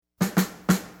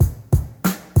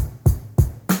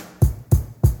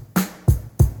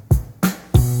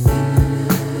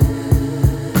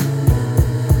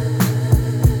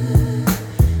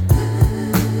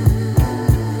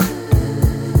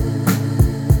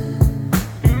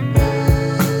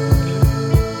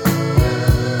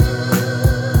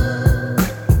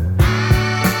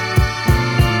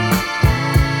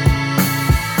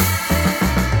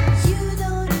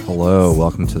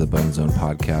welcome to the Bone Zone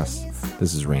podcast.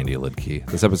 This is Randy Lidkey.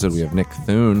 This episode we have Nick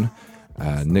Thune.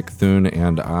 Nick Thune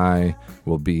and I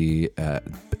will be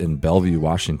in Bellevue,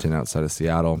 Washington, outside of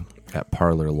Seattle at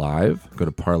Parlor Live. Go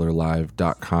to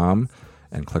parlorlive.com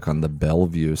and click on the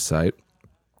Bellevue site.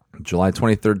 July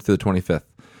 23rd through the 25th.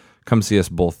 Come see us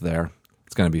both there.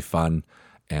 It's going to be fun.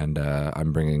 And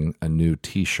I'm bringing a new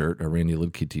t-shirt, a Randy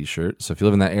Lidkey t-shirt. So if you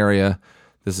live in that area,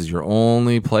 this is your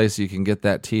only place you can get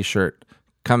that t-shirt.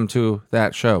 Come to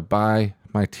that show. Buy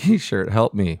my t-shirt.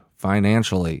 Help me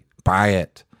financially. Buy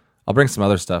it. I'll bring some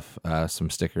other stuff, some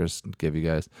stickers to give you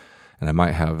guys. And I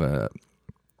might have a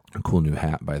cool new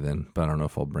hat by then, but I don't know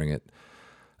if I'll bring it.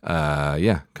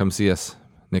 Come see us.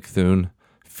 Nick Thune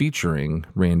featuring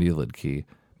Randy Lidkey,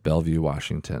 Bellevue,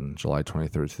 Washington, July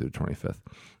 23rd through the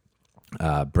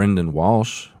 25th. Brendan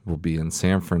Walsh will be in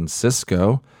San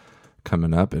Francisco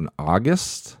coming up in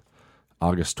August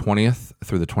 20th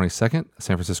through the 22nd,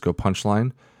 San Francisco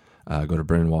Punchline. Go to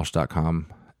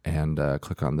brendanwalsh.com and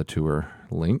click on the tour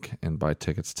link and buy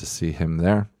tickets to see him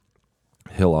there.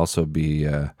 He'll also be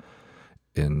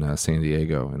in San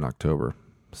Diego in October,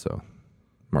 so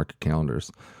mark your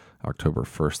calendars. October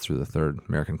 1st through the 3rd,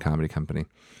 American Comedy Company.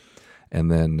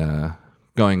 And then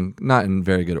going not in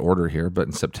very good order here, but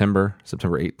in September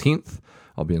 18th,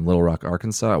 I'll be in Little Rock,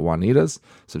 Arkansas at Juanita's.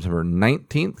 September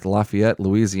 19th, Lafayette,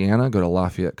 Louisiana. Go to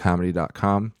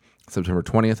LafayetteComedy.com. September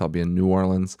 20th, I'll be in New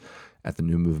Orleans at the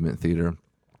New Movement Theater.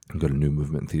 Go to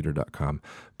newmovementtheater.com.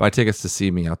 Buy tickets to see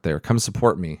me out there. Come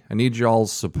support me. I need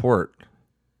y'all's support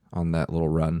on that little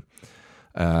run.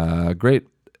 Great.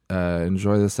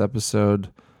 Enjoy this episode.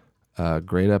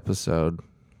 Great episode.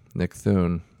 Nick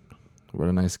Thune. What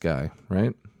a nice guy,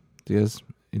 right? Do you guys,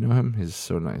 you know him? He's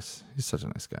so nice. He's such a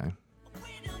nice guy.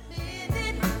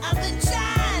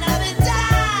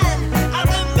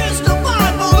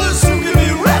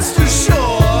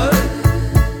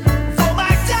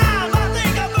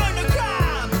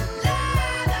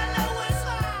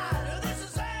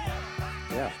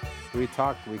 Yeah, we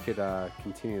talked. We could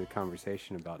continue the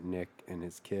conversation about Nick and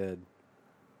his kid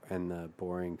and the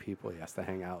boring people he has to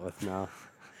hang out with now.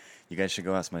 You guys should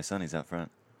go ask my son. He's out front.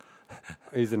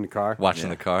 He's in the car. Watching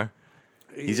the car?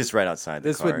 He's just right outside the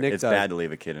This is car. what Nick It's does. bad to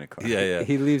leave a kid in a car. Yeah.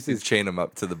 He leaves You his. chain him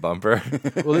up to the bumper.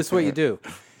 Well, this is what you do.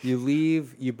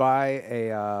 You buy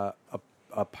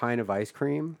a pint of ice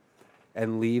cream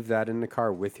and leave that in the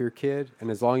car with your kid. And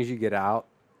as long as you get out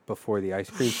before the ice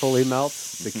cream fully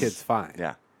melts, the kid's fine.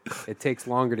 Yeah. It takes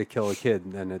longer to kill a kid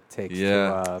than it takes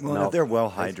Yeah. to Well, melt. if they're well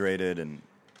hydrated and,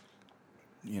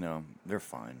 they're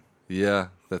fine. Yeah,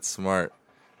 that's smart.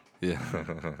 Yeah.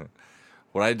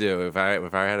 What I do if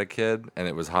I had a kid and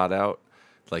it was hot out,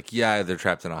 they're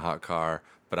trapped in a hot car,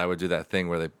 but I would do that thing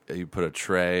where you put a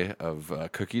tray of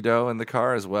cookie dough in the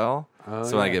car as well. Oh,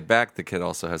 so when I yeah. get back, the kid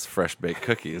also has fresh baked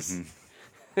cookies.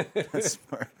 That's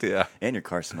smart. Yeah. And your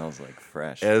car smells like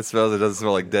fresh. And it doesn't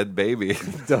smell like dead baby.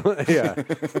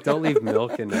 Don't leave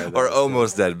milk in there. Or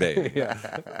almost dead baby. Yeah.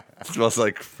 It smells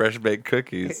like fresh baked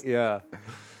cookies. Yeah.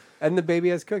 And the baby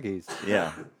has cookies.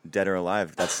 Yeah. Dead or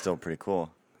alive, that's still pretty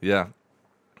cool. Yeah.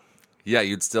 Yeah,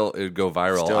 it would go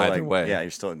viral Still, either way. Yeah,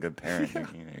 you're still a good parent.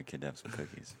 Your kid to have some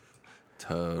cookies.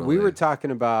 Totally. We were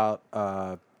talking about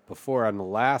before on the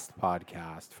last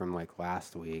podcast from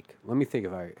last week. Let me think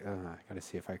if I got to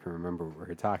see if I can remember what we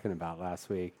were talking about last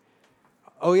week.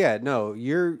 Oh yeah, no,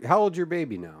 how old's your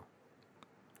baby now?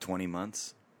 20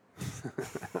 months.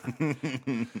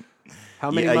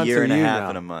 How many a months year are and a you half now?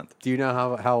 and a month. Do you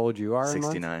know how old you are?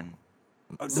 69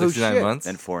 No 69 shit. months?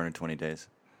 and 420 days.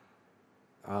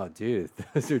 Oh, dude,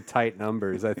 those are tight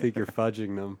numbers. I think you're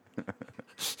fudging them.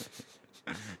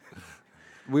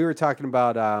 We were talking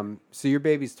about, so your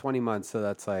baby's 20 months, so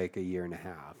that's like a year and a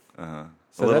half. Uh-huh.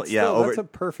 So that's a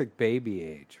perfect baby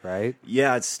age, right?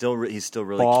 Yeah, he's still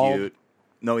really Bald? cute.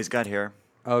 No, he's got hair.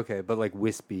 Okay, but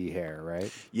wispy hair,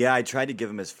 right? Yeah, I tried to give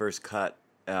him his first cut,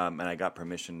 and I got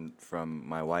permission from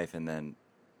my wife, and then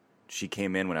she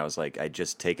came in when I was I'd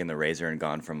just taken the razor and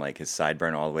gone from his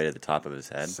sideburn all the way to the top of his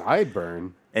head.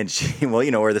 Sideburn? And she, where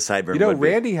the sideburn would be.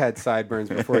 Randy had sideburns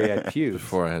before he had pubes.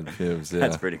 Before I had pubes, yeah.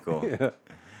 That's pretty cool. Yeah.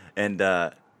 And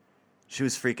she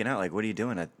was freaking out, what are you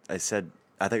doing? I said,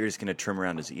 I thought you were just going to trim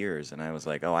around his ears. And I was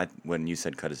like, when you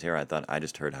said cut his hair, I thought I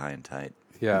just heard high and tight.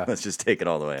 Yeah. Let's just take it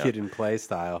all the way up. Kid and play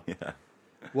style. Yeah.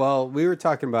 Well, we were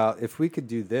talking about if we could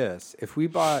do this, if we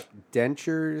bought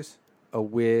dentures, a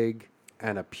wig,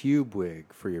 and a pube wig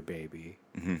for your baby,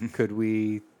 could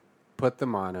we put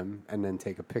them on him and then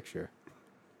take a picture?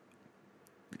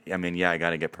 I mean, yeah, I got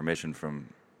to get permission from,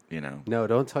 No,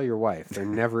 don't tell your wife. They're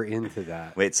never into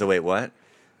that. Wait, what?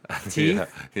 teeth.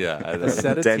 Yeah. A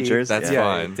set of Dentures? teeth. That's yeah,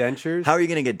 fine. Dentures. How are you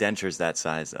going to get dentures that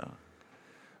size, though?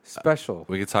 Special.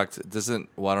 We could talk to,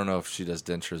 I don't know if she does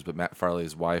dentures, but Matt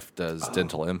Farley's wife does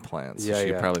dental implants. So Yeah, she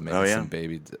could yeah. probably make Oh, yeah. some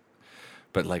baby.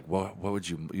 But like, what would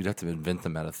you'd have to invent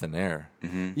them out of thin air.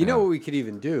 You know what we could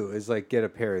even do is like get a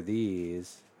pair of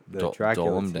these. The Dracula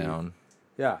Dole them teeth. down.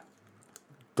 Yeah.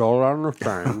 Dole on the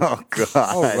fan. Oh,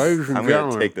 God. ladies and I'm going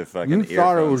gentlemen, to take the fucking you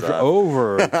thought it was earphones off.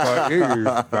 over, but it is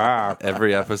back.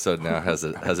 Every episode now has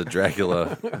a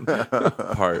Dracula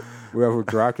part. We have a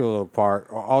Dracula part.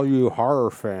 All you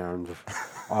horror fans,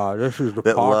 this is the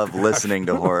That podcast, love listening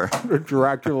to horror. the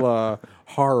Dracula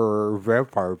horror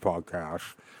vampire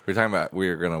podcast. We're talking about we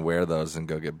were gonna wear those and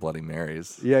go get Bloody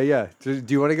Marys. Yeah. Do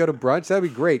you want to go to brunch? That'd be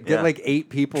great. Get Yeah. like 8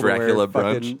 people Dracula to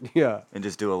wear brunch? Yeah. And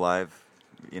just do a live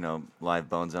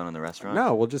Bone Zone in the restaurant?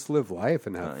 No, we'll just live life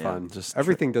and have yeah. fun. Just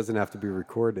Everything doesn't have to be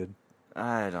recorded.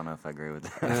 I don't know if I agree with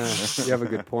that. You have a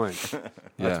good point.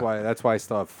 Yeah. That's why I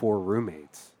still have 4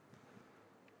 roommates.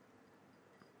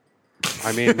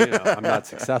 I mean, I'm not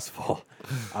successful.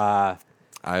 I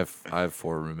have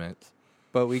 4 roommates.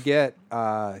 But we get,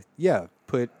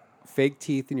 put fake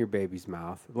teeth in your baby's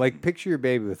mouth. Like, picture your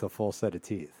baby with a full set of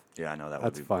teeth. Yeah, I know that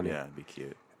That's would be funny. Yeah, it'd be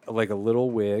cute. Like a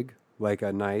little wig, like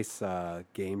a nice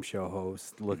game show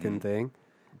host looking thing.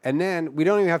 And then we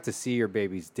don't even have to see your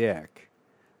baby's dick.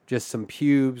 Just some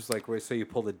pubes, like so you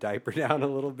pull the diaper down a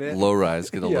little bit. Low rise,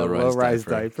 get a low rise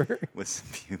diaper. With some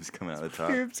pubes coming out of the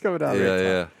top. Pubes coming out of Yeah,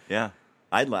 the top. yeah.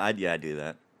 Yeah, I'd do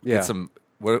that. Yeah. Get some.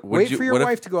 What would Wait you, for your what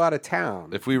wife to go out of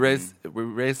town. If we raise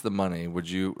the money, would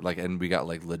you like? And we got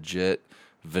like legit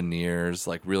veneers,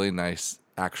 like really nice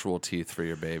actual teeth for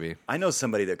your baby. I know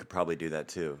somebody that could probably do that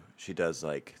too. She does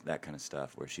like that kind of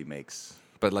stuff where she makes.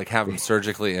 But like have them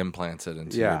surgically implanted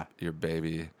into Yeah. your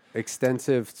baby.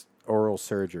 Extensive oral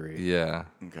surgery. Yeah.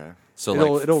 Okay.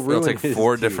 So It'll ruin take his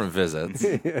 4 teeth. different visits.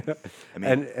 I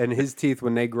mean, And his teeth,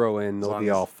 when they grow in, they'll long be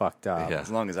as- all fucked up. Yeah.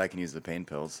 as long as I can use the pain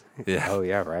pills. Yeah. Oh,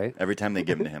 yeah, right? Every time they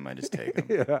give them to him, I just take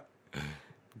them.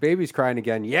 Baby's crying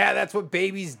again. Yeah, that's what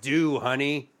babies do,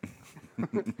 honey.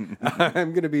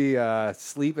 I'm going to be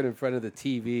sleeping in front of the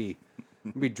TV.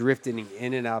 I'm going to be drifting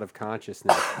in and out of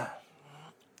consciousness.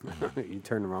 You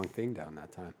turned the wrong thing down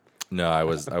that time. No, I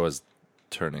was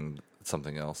turning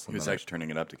something else. He was actually turning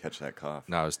it up to catch that cough.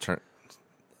 No, I was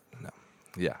No.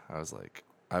 Yeah, I was like,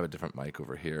 I have a different mic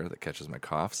over here that catches my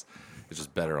coughs. It's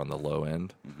just better on the low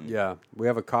end. Yeah, we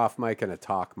have a cough mic and a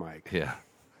talk mic. Yeah.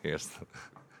 Here's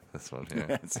this one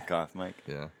here. It's a cough mic.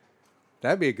 Yeah.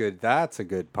 That's a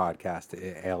good podcast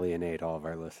to alienate all of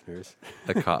our listeners.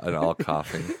 And all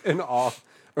coughing.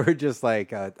 Or just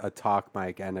like a talk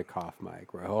mic and a cough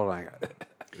mic. Where, hold on.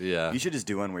 Yeah. You should just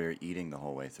do one where you're eating the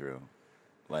whole way through.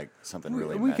 Like something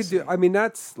really We could messy. do. I mean,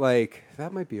 that's like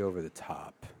that might be over the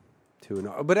top,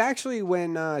 too. But actually,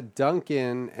 when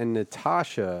Duncan and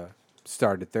Natasha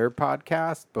started their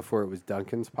podcast before it was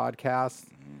Duncan's podcast,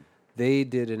 they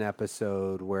did an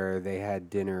episode where they had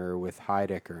dinner with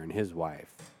Heidecker and his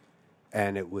wife,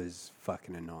 and it was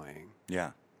fucking annoying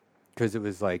Yeah. because it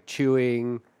was like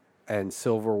chewing and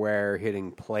silverware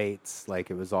hitting plates,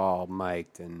 like it was all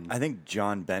mic'd and. I think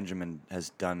John Benjamin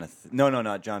has done no,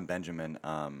 not John Benjamin.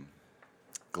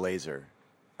 Glazer.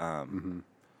 John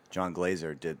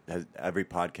Glazer has every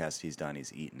podcast he's done.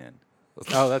 He's eaten in.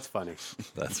 Oh, that's funny.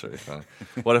 That's very funny.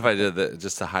 What if I did that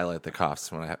just to highlight the coughs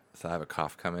when I have a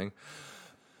cough coming?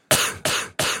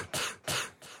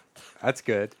 That's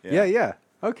good. Yeah. Yeah.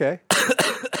 Okay.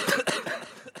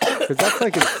 Because that's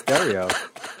like in stereo.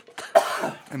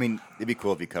 I mean, it'd be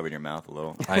cool if you covered your mouth a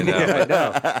little. I know. Yeah, I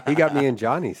know. He got me and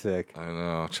Johnny sick. I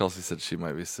know. Chelsea said she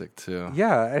might be sick too.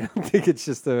 Yeah, I don't think it's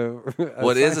just Well,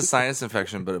 it is a sinus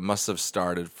infection, but it must have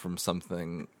started from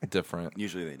something different.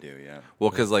 Usually they do, yeah. Well,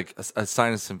 because like a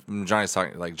sinus, Johnny's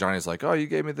talking, like Johnny's like, oh, you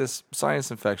gave me this sinus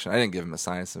infection. I didn't give him a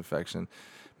sinus infection.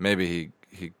 Maybe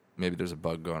maybe there's a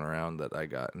bug going around that I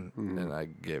got, and I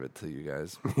gave it to you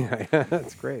guys. Yeah,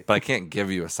 that's great. But I can't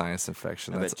give you a sinus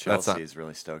infection. I bet That's Chelsea's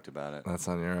really stoked about it. that's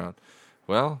on your own.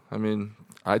 Well, I mean,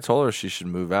 I told her she should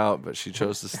move out, but she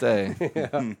chose to stay.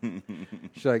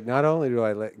 She's like, not only do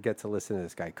I get to listen to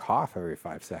this guy cough every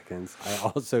 5 seconds, I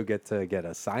also get to get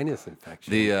a sinus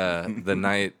infection. The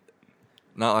night,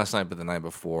 not last night, but the night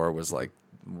before was like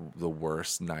the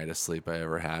worst night of sleep I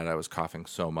ever had. I was coughing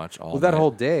so much all that night.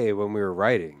 whole day when we were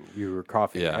writing, you were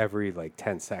coughing Yeah. every like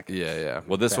 10 seconds. Yeah.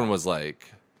 Well, this one Bad. was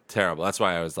like terrible. That's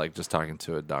why I was like just talking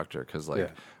to a doctor because like Yeah.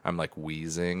 I'm like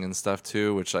wheezing and stuff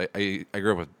too, which I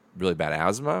grew up with really bad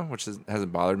asthma, which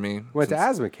hasn't bothered me. Went to since-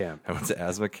 asthma camp. I went to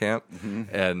asthma camp,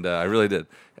 and I really did.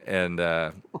 And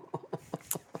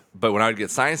But when I would get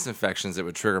sinus infections, it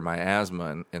would trigger my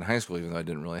asthma in high school, even though I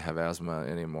didn't really have asthma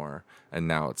anymore. And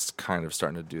now it's kind of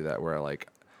starting to do that where, like,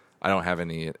 I don't have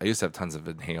any... I used to have tons of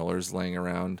inhalers laying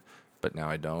around, but now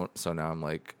I don't. So now I'm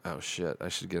like, oh, shit, I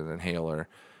should get an inhaler.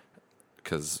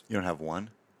 Because... You don't have one?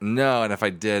 No, and if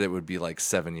I did, it would be like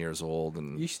 7 years old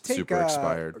and You should take super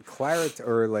expired. Claret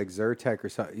or like Zyrtec or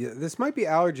something. Yeah, this might be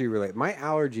allergy related. My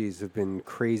allergies have been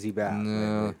crazy bad.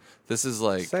 No, lately. this is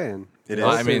like... Saying It it is.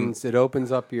 I mean- opens, it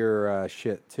opens up your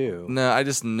shit too. No, I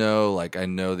just know, like, I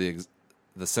know the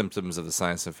symptoms of the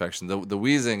sinus infection. The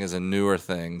wheezing is a newer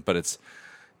thing, but it's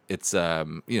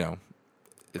you know,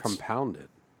 it's Compounded.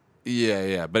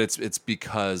 yeah, but it's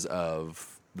because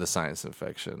of the sinus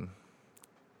infection.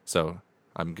 So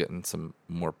I'm getting some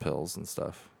more pills and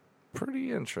stuff.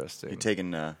 Pretty interesting. You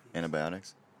taking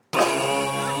antibiotics?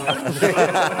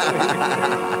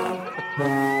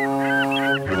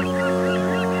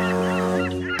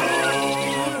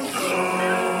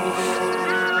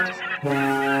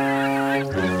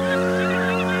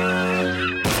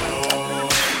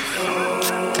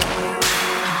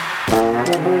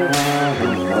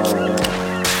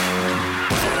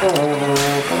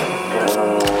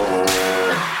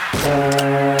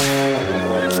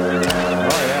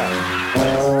 Oh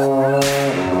yeah.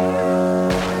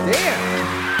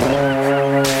 Damn.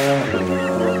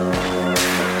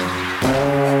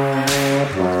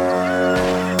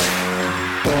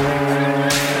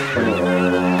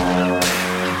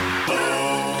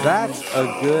 That's a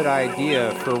good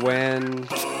idea for when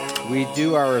we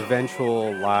do our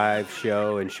eventual live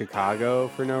show in Chicago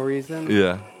for no reason.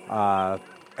 Yeah.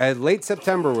 Late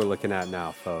September we're looking at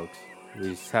now, folks. We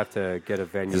just have to get a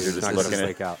venue. You're It's just not going to looking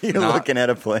stick out. You're Not- looking at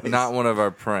a place. Not one of our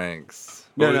pranks.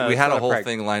 No, But no, we it's had not a a whole prank.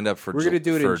 thing lined up for We're gonna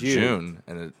do it in for June.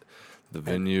 and the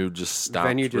venue just stopped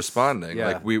venue just- responding. yeah.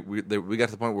 Like we got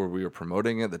to the point where we were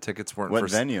promoting it. The tickets weren't What for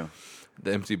venue?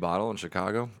 the Empty Bottle in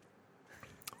Chicago.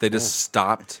 They just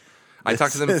stopped. I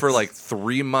talked to them for like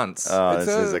 3 months. Oh, It's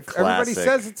this is a classic. everybody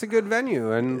says it's a good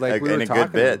venue, and like we were and a talking.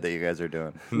 good bit that you guys are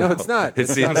doing. No, it's not. It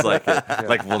seems like it.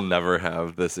 Like we'll never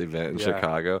have this event in Yeah.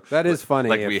 Chicago. That is funny.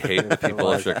 Like we hate the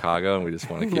people of Chicago, and we just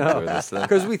want to keep doing this thing.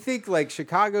 Because we think like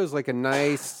Chicago's like a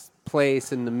nice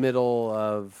place in the middle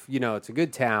of, it's a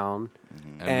good town,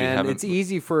 And we and haven't- it's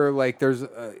easy for like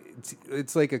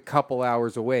it's like a couple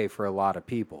hours away for a lot of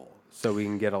people, so we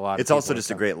can get a lot. It's of also people just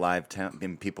to a come. great live town,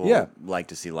 and people Yeah. like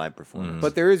to see live performance.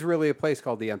 But there is really a place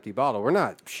called the Empty Bottle. We're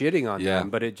not shitting on Yeah. them,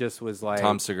 but it just was like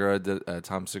Tom Segura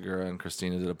and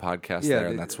Christina did a podcast Yeah, there,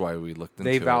 and that's why we looked into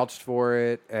they it. vouched for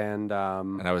it, and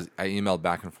And I emailed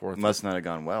back and forth. Must not have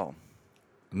gone well.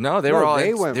 No, they No, were all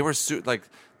they went- they were like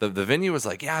the venue was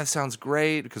like, yeah, it sounds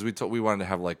great, because we wanted to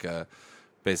have like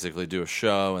basically do a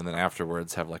show and then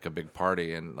afterwards have like a big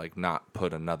party and like not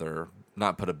put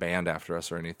a band after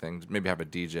us or anything. Maybe have a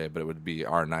DJ, but it would be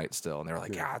our night still. And they were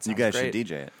like, yeah, it sounds You guys great. should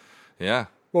DJ it. Yeah.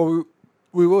 well,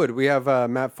 we would. We have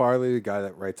Matt Farley, the guy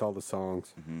that writes all the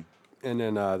songs, and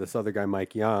then this other guy,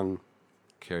 Mike Young.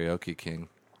 Karaoke King.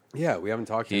 Yeah, we haven't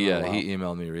talked to He him in a while. he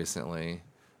emailed me recently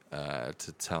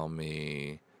to tell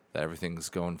me that everything's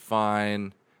going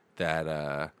fine.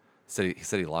 That he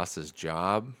said he lost his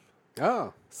job.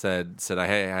 Oh, Said I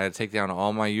had to take down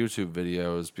all my YouTube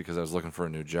videos because I was looking for a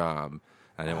new job.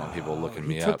 I didn't want people looking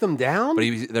me he up. took them down. But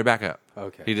they're back up.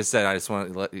 Okay. He just said, I just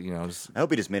want to let you know. I hope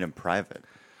he just made him private.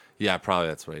 Yeah, probably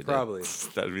that's what he did. Probably.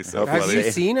 That'd be so Have funny.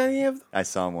 you seen any of them? I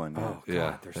saw one. Oh God,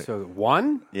 Yeah. they're so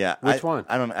one. Yeah. Which one?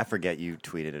 I don't know. I forget you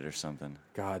tweeted it or something.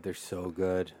 God, they're so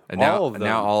good. And all of them.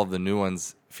 now all of the new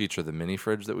ones feature the mini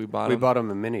fridge that we bought. we him. bought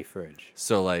him a mini fridge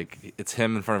So like it's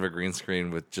him in front of a green screen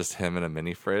with just him in a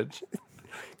mini fridge.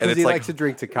 because he likes to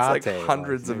drink It's Tecate. like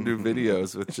hundreds of new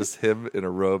videos with just him in a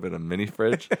robe and a mini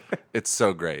fridge. It's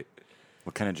so great.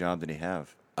 What kind of job did he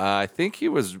have? I think he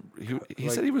Like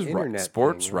said he was internet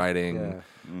sports thing, right? writing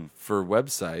Yeah. for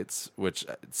websites, which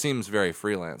seems very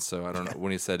freelance. So I don't know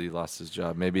when he said he lost his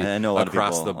job. Maybe I know a lot of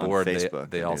across people the on board Facebook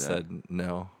they that all do that. said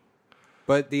no.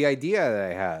 But the idea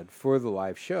that I had for the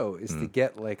live show is to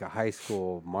get like a high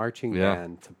school marching Yeah.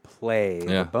 band to play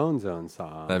Yeah. the Bone Zone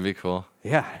song. That'd be cool.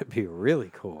 Yeah, it'd be really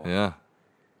cool. Yeah,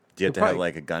 Do you have to You'll have probably-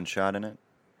 like a gunshot in it?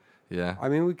 yeah. I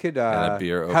mean, we could And a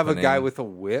beer have a guy opening. with a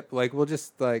whip. Like, we'll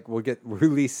get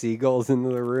release seagulls into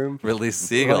the room. Release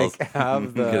seagulls. Like,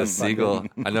 have the Get a seagull.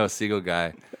 fucking- I know a seagull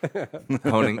guy.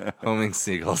 Homing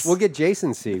seagulls. We'll get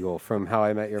Jason Siegel from How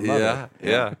I Met Your Mother.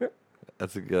 Yeah.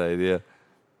 That's a good idea.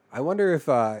 I wonder if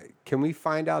can we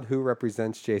find out who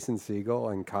represents Jason Siegel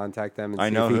and contact them and I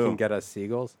see know if he who. can get us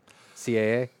seagulls.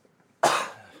 CAA.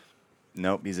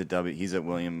 Nope. He's at He's at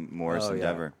William Morris Oh, yeah.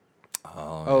 Endeavor.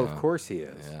 Oh, of course he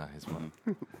is. Yeah, he's one.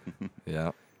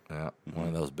 Yeah. Yeah, one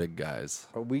of those big guys.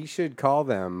 We should call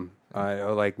them,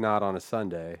 like not on a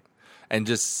Sunday. And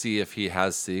just see if he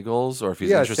has seagulls or if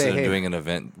he's Yeah, interested say, in hey, doing an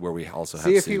event where we also have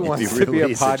See if seagulls. he wants If you to be a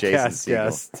release a Jason podcast Segel.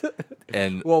 guest.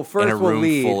 And Well, first in a we'll room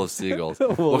lead. full of seagulls.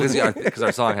 We'll Because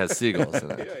our song has seagulls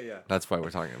in it. Yeah. That's why we're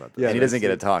talking about that. Yeah, And he that's doesn't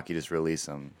get it. to talk. You just release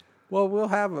him. Well, we'll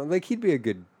have him. Like, he'd be a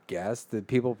good guest that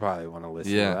people probably want to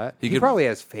listen Yeah. to that. He He could- probably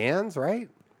has fans, right?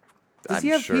 Does he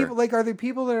I'm have sure. people? Like, are there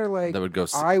people that are like, That would go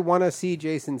see- I want to see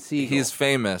Jason Segel? He's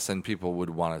famous, and people would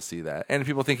want to see that. And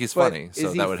people think he's But funny, so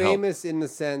is he that would help. famous in the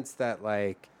sense that,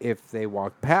 like, if they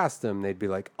walk past him, they'd be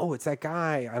like, "Oh, it's that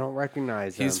guy. I don't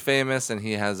recognize him." He's famous, and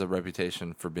he has a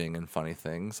reputation for being in funny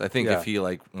things. I think Yeah. if he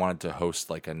like wanted to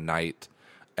host like a night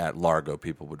at Largo,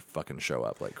 people would fucking show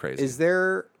up like crazy. Is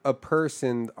there a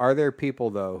person? Are there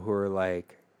people though who are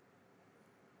like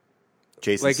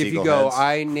Jason if you Segel go, heads.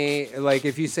 I name, like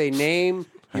if you say name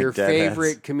your deadheads.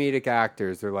 favorite comedic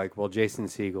actors, they're like, well, Jason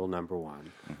Segel, number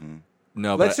one.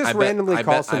 No, Let's but just I randomly bet,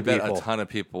 call I bet, some I bet people. a ton of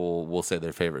people will say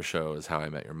their favorite show is How I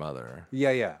Met Your Mother.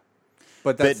 Yeah. But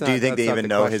But that's do you think they that's not even the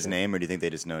know his question. name, or do you think they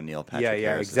just know Neil Patrick Yeah,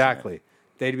 Harris? exactly.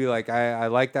 They'd be like, I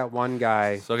like that one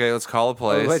guy. So okay, let's call a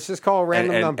place. Let's just call a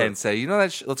random and, number. and say, you know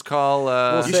that. Let's call.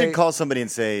 You say- should call somebody and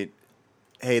say,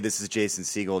 "Hey, this is Jason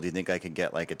Segel. Do you think I could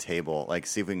get like a table? Like,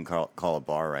 see if we can call a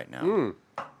bar right now."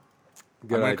 Good I'm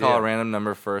gonna idea. call a random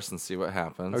number first and see what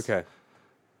happens. Okay.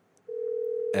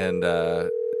 And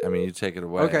I mean, you take it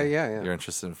away. Okay, yeah. You're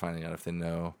interested in finding out if they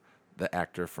know the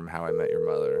actor from How I Met Your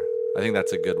Mother. I think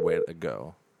that's a good way to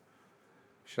go.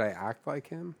 Should I act like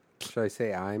him? Should I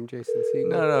say I'm Jason Segel?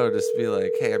 No, just be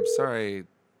like, hey, I'm sorry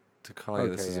to call you.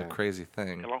 This Okay, is yeah. a crazy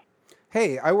thing. Hello?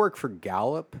 Hey, I work for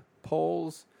Gallup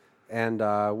polls, and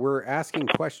we're asking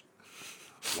questions.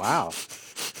 Wow.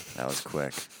 That was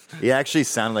quick. He actually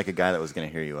sounded like a guy that was going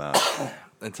to hear you out.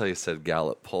 Until you said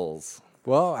Gallup polls.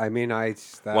 Well, I mean, Want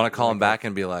to call him back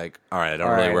and be like, all right, I don't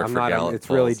All really right, work I'm for not. Gallup It's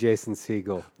polls. really Jason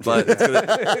Segel. But it's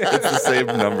the same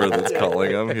number that's calling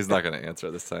him. He's not going to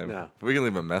answer this time. No. We can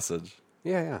leave a message.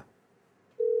 Yeah.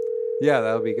 Yeah,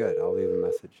 that'll be good. I'll leave a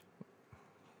message.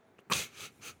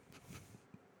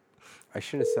 I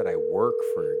shouldn't have said I work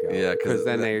for a guy. Yeah, 'cause because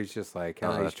then that- they're just like,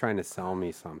 oh, he's that- trying to sell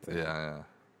me something. Yeah.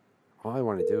 All I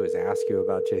want to do is ask you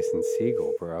about Jason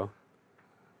Segel, bro.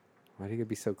 Why do you gotta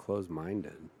be so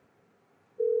close-minded?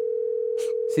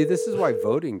 See, this is why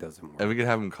voting doesn't work. And we could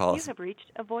have him call You us. have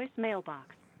reached a voicemail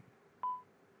box.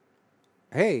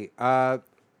 Hey, I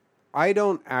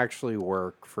don't actually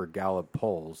work for Gallup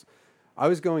polls. I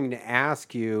was going to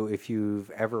ask you if you've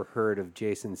ever heard of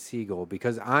Jason Segel,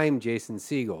 because I'm Jason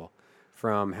Segel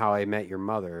from How I Met Your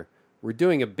Mother. We're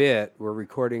doing a bit. We're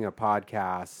recording a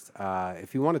podcast.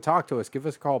 If you want to talk to us, give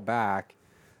us a call back.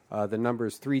 The number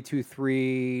is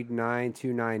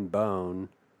 323-929-BONE,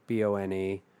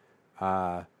 B-O-N-E.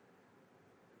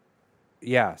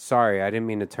 Yeah, sorry, I didn't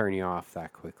mean to turn you off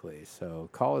that quickly. So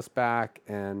call us back,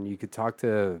 and you could talk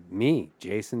to me,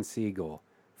 Jason Segel,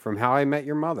 from How I Met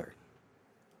Your Mother.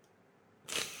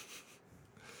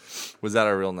 Was that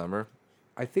our real number?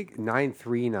 I think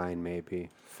 939 maybe.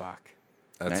 Fuck.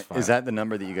 That's fine. Is that the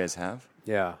number that you guys have?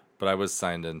 Yeah. But I was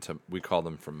signed into. We called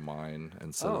them from mine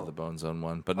instead Oh. of the Bone Zone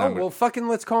one. But now Oh, well, fucking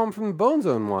let's call him from the Bone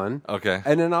Zone one. okay.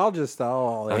 And then I'll Okay.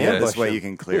 Yeah, ambush this way him. you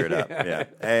can clear it up. Yeah.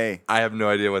 Hey, I have no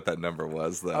idea what that number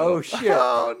was though. Oh, shit.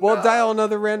 Well, dial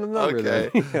another random number Okay.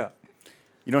 then. Yeah.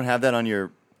 you don't have that on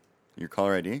your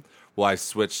caller ID? Well, I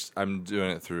switched. I'm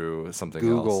doing it through something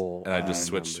Google, else, and I just uh,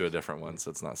 switched to a numbers. different one, so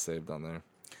it's not saved on there.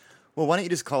 Well, why don't you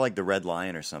just call like the Red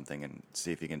Lion or something and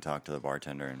see if you can talk to the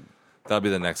bartender? And That'll be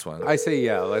the next one. I say,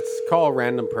 yeah, let's call a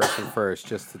random person first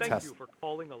just to Thank test. you for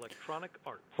calling Electronic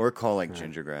Arts. or call like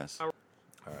Gingergrass.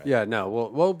 Yeah, no.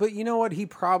 Well, but you know what? He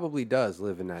probably does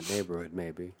live in that neighborhood,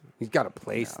 maybe. He's got a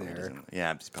place No, he there. doesn't-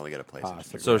 Yeah, he's probably got a place. in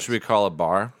Possibly. Gingergrass. So should we call a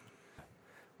bar?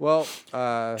 Well,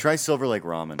 Try Silver Lake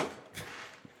Ramen.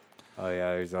 oh,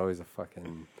 yeah, there's always a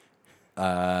fucking...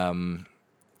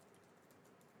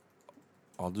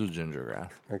 I'll do Gingergrass.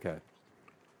 Okay.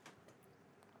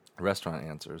 Restaurant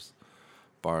answers.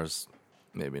 Bars,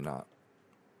 maybe not.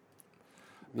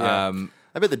 Yeah.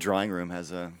 I bet the drawing room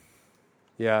has a.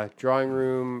 Yeah, drawing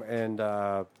room and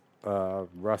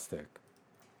rustic.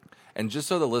 And just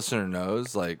so the listener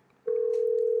knows, like,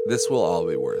 this will all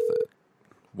be worth it.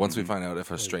 Once we find out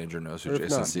if a stranger knows who If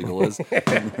Jason not. Segel is.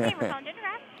 Hey, we're calling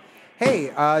Gingergrass.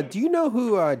 Hey, do you know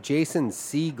who Jason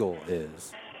Segel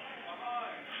is?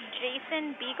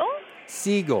 Jason Beagle?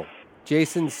 Segel.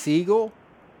 Jason Segel?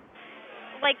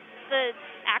 Like the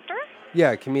actor?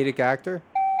 Yeah, comedic actor.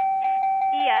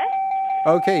 Yes.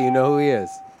 Okay, you know who he is.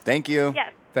 Thank you.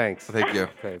 Yes. Thanks. Thank you.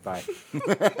 Okay, bye.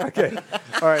 Okay.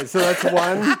 All right, so that's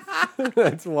one.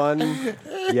 That's one.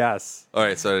 Yes. All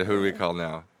right, so who do we call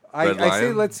now? I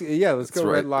say let's go It's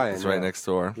Red Lion. It's right next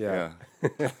door. Yeah.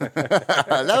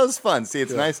 That was fun. See,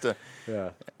 it's nice to.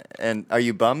 Yeah. And are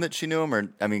you bummed that she knew him, or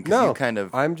I mean, 'cause No, you kind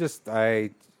of. I'm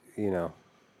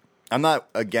not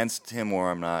against him, or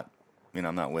I'm not.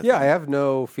 I'm not with. Yeah, him. I have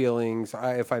no feelings.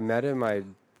 If I met him,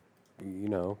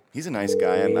 He's a nice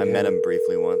guy. I met him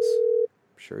briefly once.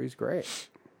 I'm sure he's great.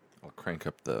 I'll crank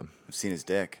up the. I've seen his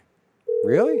dick.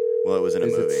 Really? Well, it was in a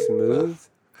Is movie. it smooth?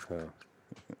 Oh.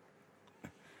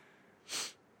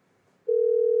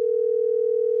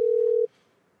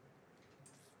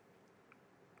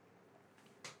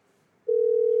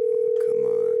 Come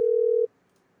on.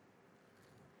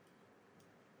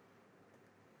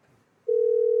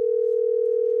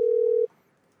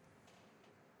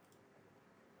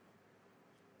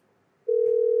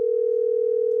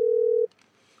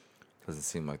 Doesn't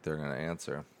seem like they're going to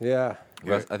answer. Yeah.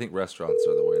 I think restaurants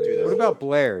are the way to Do go. What about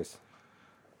Blair's?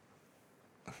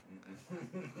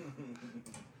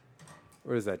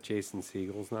 What is that, Jason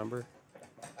Siegel's number?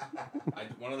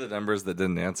 One of the numbers that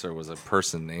didn't answer was a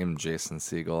person named Jason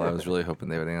Siegel. I was really hoping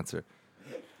they would answer.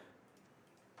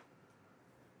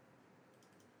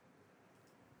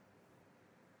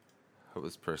 Hope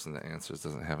this person that answers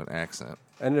doesn't have an accent.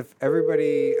 And if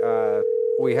everybody,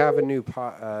 we have a new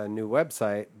new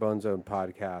website, Bonezone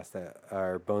Podcast,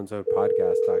 or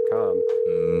bonezonepodcast.com.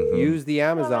 Use the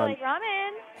Amazon.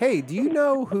 Ramen. Hey, do you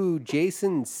know who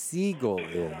Jason Siegel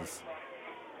is?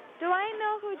 Do I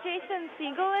know who Jason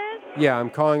Siegel is? Yeah, I'm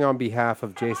calling on behalf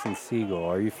of Jason Siegel.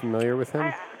 Are you familiar with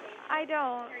him? I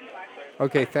don't.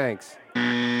 Okay, thanks.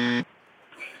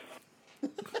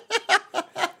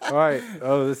 All right.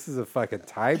 Oh, this is a fucking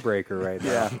tiebreaker right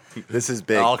now. This is It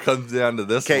big. all comes down to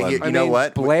this Okay, one. you know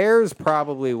what? Blair's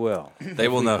probably will. They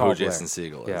will we know call who Blair. Jason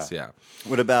Siegel is. Yeah.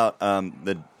 What about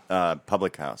the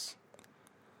public house?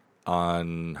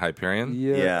 On Hyperion?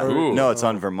 Yeah. or- Ooh. No, it's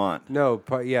on Vermont. No,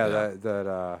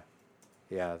 Yeah.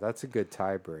 yeah, that's a good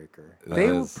tiebreaker. That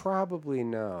They would is. probably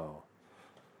know.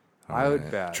 All I would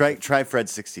right. bet. Try Fred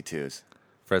 62s.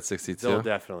 Fred 62? They'll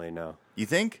definitely know. You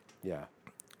think? Yeah.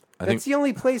 I That's think the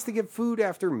only place to get food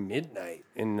after midnight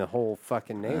in the whole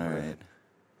fucking All neighborhood.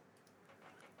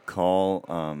 right. Call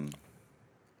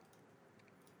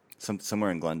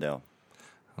somewhere in Glendale.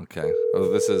 Okay.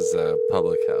 Oh, this is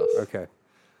Public House. Okay.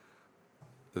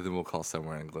 Then we'll call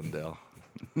somewhere in Glendale.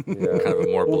 Yeah. Kind of a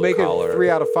more We'll blue make collar. it 3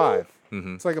 out of 5.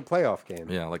 Mhm. It's like a playoff game.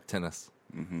 Yeah, like tennis.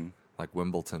 Mm-hmm. Like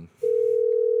Wimbledon.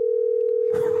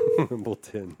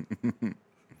 Wimbledon.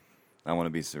 I want to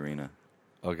be Serena.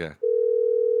 Okay.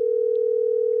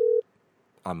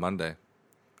 On Monday,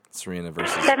 Serena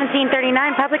versus.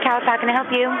 1739 Public House. How can I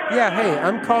help you? Yeah, hey,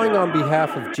 I'm calling on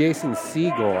behalf of Jason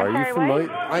Siegel. Are you Sorry,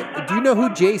 familiar? Do you know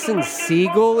who Jason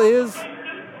Siegel is?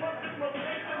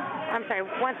 I'm sorry.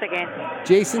 Once again.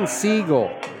 Jason Siegel.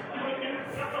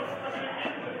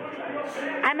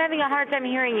 I'm having a hard time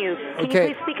hearing you. Can Okay.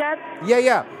 you please speak up?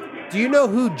 Yeah. Do you know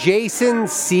who Jason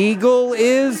Siegel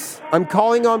is? I'm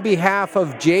calling on behalf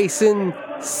of Jason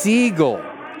Siegel.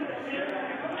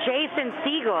 Jason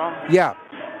Siegel. Yeah.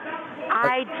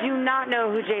 I do not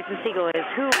know who Jason Siegel is.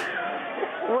 Who?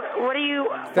 What are you?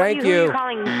 Thank Who are you. you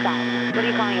calling about? What are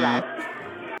you calling about?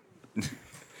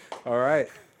 All right.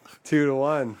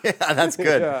 2-1. Yeah, that's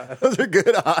good. Yeah. Those are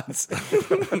good odds.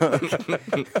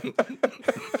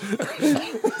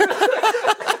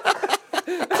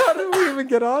 How did we even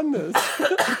get on this?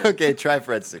 Okay, try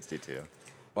Fred 62.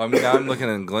 Well, I'm looking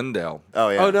in Glendale. Oh,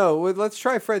 yeah. Oh, no. Let's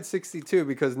try Fred 62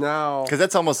 because now. Because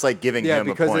that's almost like giving Yeah, him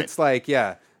a because point. it's like,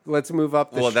 let's move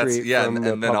up the Well, street. that's yeah, from and the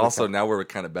then public also house. now we're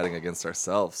kind of betting against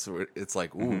ourselves. So it's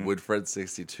like, ooh, Mm-hmm. would Fred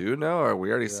 62 know? Or we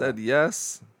already said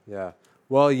yes. Yeah.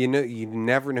 Well, you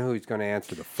never know who's going to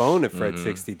answer the phone at Mm-hmm. Fred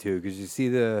 62 because you see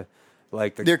the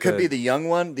there could be the young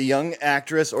one, the young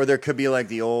actress, or there could be like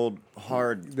the old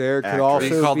hard. There could actress. also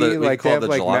We call be the- we like they call have the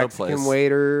like gelato Mexican place.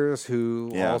 waiters who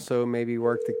Yeah. also maybe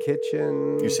work the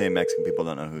kitchen. You're saying Mexican people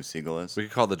don't know who Siegel is? We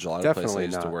could call the gelato place I Definitely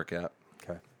used to not. work at.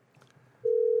 Okay.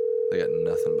 They got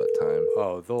nothing but time.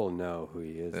 Oh, they'll know who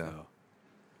he is Yeah.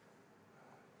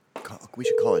 though. We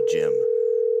should call it Jim,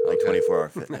 like Okay. 24-hour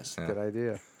fitness. Yeah. Good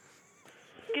idea.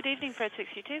 Good evening, Fred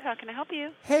 62. How can I help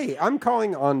you? Hey, I'm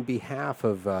calling on behalf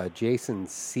of Jason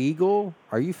Siegel.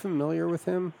 Are you familiar with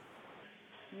him?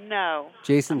 No.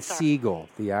 Jason I'm sorry. Siegel,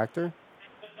 the actor.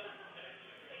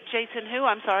 Jason who?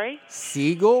 I'm sorry.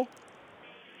 Siegel?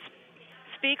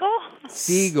 Spiegel?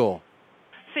 Siegel.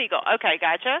 Siegel. Okay,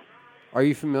 gotcha. Are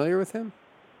you familiar with him?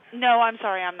 No, I'm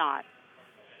sorry, I'm not.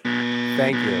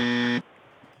 Thank you.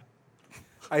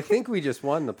 I think we just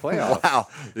won the playoffs. Wow.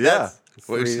 Yeah.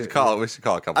 We should call a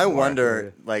couple. I more.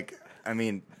 wonder, like, I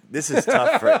mean, this is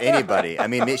tough for anybody. I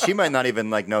mean, she might not even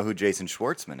like know who Jason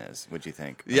Schwartzman is. What do you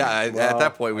think? Yeah, at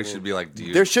that point, we should be like, do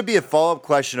you? There should be a follow-up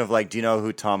question of like, do you know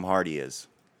who Tom Hardy is?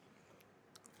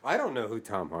 I don't know who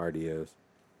Tom Hardy is.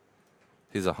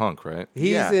 He's a hunk, right?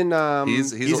 He's Yeah. in.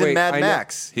 He's wait, in Mad I know-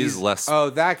 Max. He's less. Oh,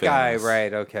 that guy, famous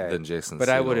right? Okay. Than Jason. But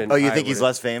I Segel. wouldn't. Oh, you I think he's wouldn't-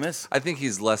 less famous? I think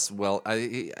he's less well.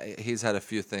 He's had a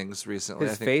few things recently.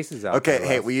 His I think, face is out. Okay, there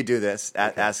hey, less. will you do this?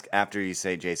 Ask after you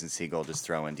say Jason Segel, just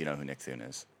throw in, do you know who Nick Thune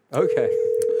is? Okay.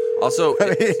 Also,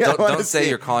 I don't wanna say see.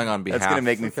 you're calling on behalf. That's going to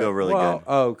make me feel really well, good.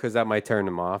 oh, because that might turn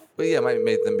him off. But yeah, it might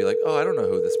make them be like, oh, I don't know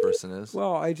who this person is.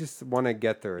 Well, I just want to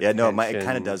get their Yeah, no, it attention.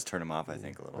 kind of does turn him off, I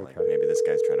think, a little. Like Okay. maybe this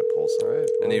guy's trying to pull All something. right.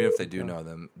 And well, even if they do know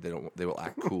them, they will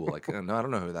act cool. Like, no, I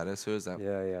don't know who that is. Who is that?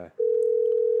 Yeah, yeah.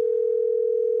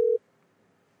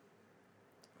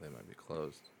 They might be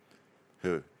closed.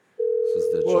 Who? This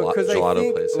is the Well, because I gelato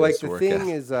think, place I like, used to the work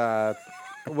thing at. is,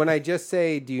 when I just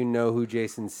say, "Do you know who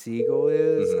Jason Segel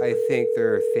is?" Mm-hmm. I think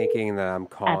they're thinking that I'm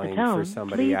calling tone, for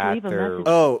somebody please at leave a their message.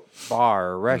 Oh, bar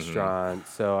or restaurant.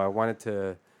 So I wanted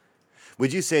to,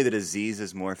 would you say that Aziz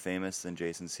is more famous than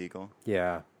Jason Segel?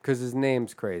 yeah, because his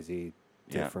name's crazy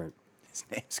Yeah. different. His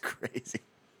name's crazy.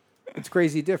 It's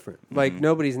crazy different. Like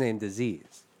nobody's named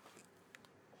Aziz,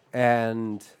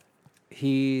 and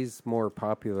he's more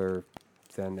popular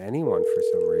than anyone for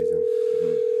some reason.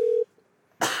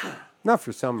 Not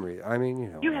for some reason. I mean, you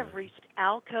know. You have reached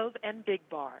Alcove and Big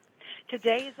Bar.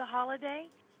 Today is a holiday.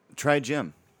 Try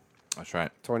Jim. That's right.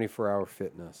 24-hour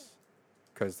fitness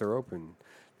because they're open.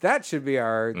 That should be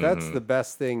our. That's the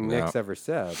best thing Nick's Yeah. ever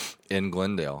said In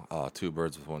Glendale. Oh, 2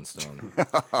 birds with 1 stone.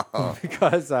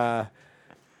 because a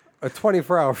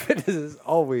 24-hour fitness is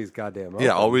always goddamn open.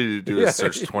 Yeah, all we need to do Yeah. is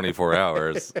search 24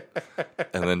 hours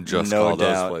and then just No call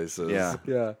doubt. those places. Yeah.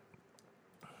 Yeah.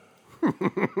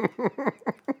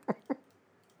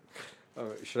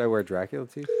 Oh, should I wear Dracula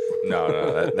teeth? No,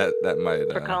 that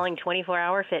might. For calling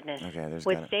 24-Hour Fitness. Okay, there's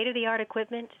With gotta- state-of-the-art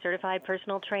equipment, certified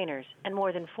personal trainers, and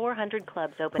more than 400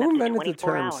 clubs open Who up to invented the 24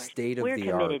 term hours, state of we're the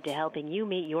committed art? to helping you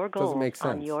meet your Doesn't goals make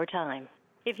on sense. your time.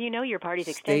 If you know your party's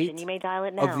State extension, you may dial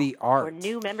it now. of the For art.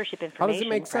 new membership How information, does it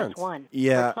make press sense? 1.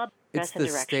 Yeah. For club It's address and the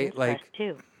directions, state, like- press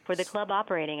 2. For the club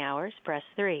operating hours, press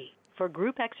 3. For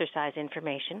group exercise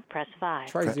information, press 5.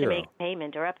 Try to 0. make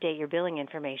payment or update your billing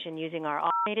information using our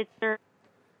automated service.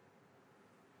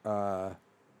 Because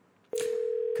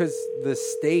the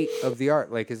state of the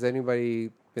art. Like, has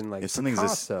anybody been like If something's a,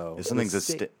 Picasso? if something's The a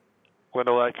state- sta-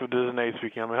 Glendale Active, this is Nate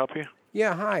speaking. Can I help you?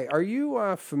 Yeah, hi. Are you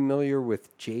familiar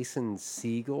with Jason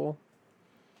Segel?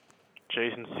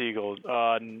 Jason Segel.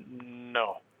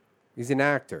 No. He's an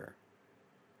actor.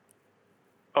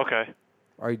 Okay.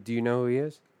 Do you know who he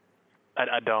is?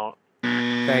 I don't.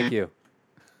 Thank you.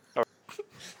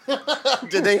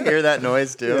 Did they hear that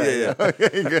noise too? Yeah.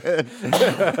 Okay, good.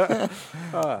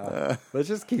 Let's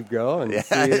just keep going. Yeah,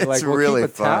 See, it's like, we'll really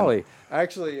keep a fun. tally.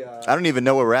 Actually, I don't even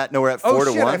know where we're at. No, we're at 4 oh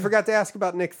to shit! 1. I forgot to ask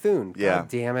about Nick Thune. Yeah. God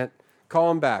damn it!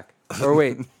 Call him back. Or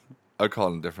wait. I'll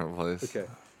call it a different place. Okay.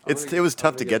 It was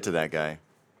tough to get to that guy.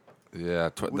 Yeah.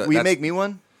 Will you make me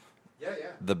one? Yeah, yeah.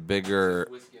 the bigger.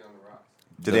 Whiskey on the rocks.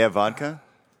 Do they have vodka?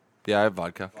 Yeah, I have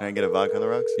vodka. Can I get a vodka on the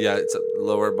rocks? Yeah, it's a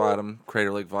lower bottom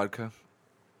Crater Lake vodka.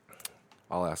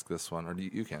 I'll ask this one, or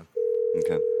you can.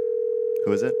 Okay.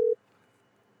 Who is it?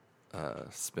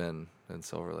 Spin in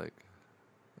Silver Lake.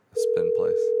 A spin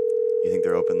place. You think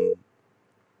they're open?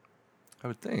 I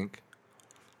would think.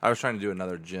 I was trying to do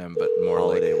another gym, but more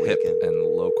Holiday like hip weekend. and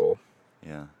local.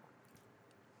 Yeah.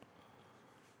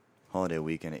 Holiday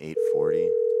weekend at 8:40.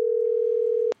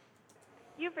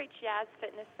 You've reached Yaz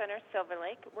Fitness Center, Silver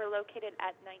Lake. We're located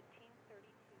at 1932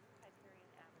 Hyperion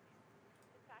Avenue.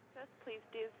 To access, please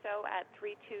do so at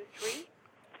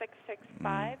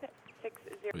 323-665-60.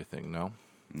 What do you think? No?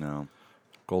 No.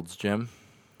 Gold's Gym?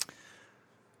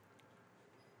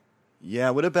 Yeah.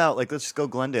 What about let's just go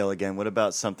Glendale again. What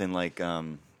about something like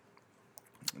Like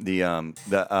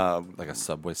a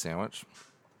Subway sandwich?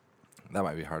 That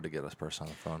might be hard to get a person on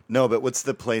the phone. No, but what's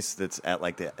the place that's at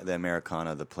like the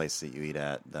Americana, the place that you eat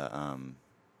at the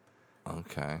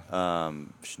Okay.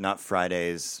 not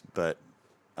Fridays, but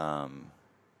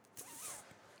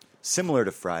similar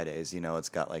to Fridays. You know, it's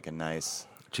got like a nice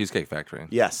Cheesecake Factory.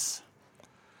 yes.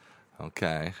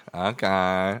 Okay. And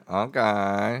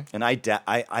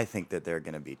I think that they're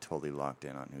going to be totally locked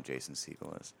in on who Jason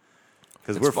Segel is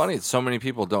because It's funny. So many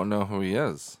people don't know who he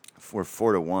is. We're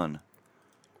 4 to 1.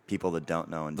 People that don't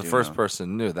know and The do first know.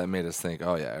 person knew. That made us think,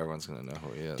 oh, yeah, everyone's going to know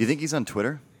who he is. Do you think he's on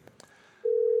Twitter?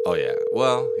 Oh, yeah.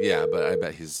 Well, yeah, but I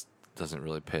bet he's doesn't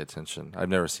really pay attention. I've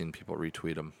never seen people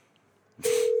retweet him.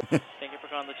 Thank you for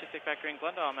calling the Cheesecake Factory in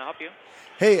Glendale. How may I help you?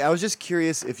 Hey, I was just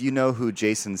curious if you know who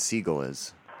Jason Segel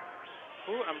is.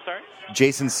 Who? I'm sorry?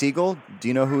 Jason Segel? Do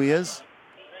you know who he is?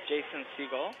 Jason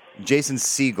Segel. Jason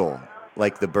Segel,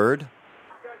 like the bird?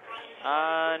 No.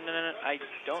 I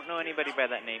don't know anybody by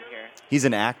that name here. He's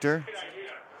an actor?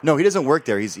 No, he doesn't work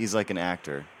there. He's like an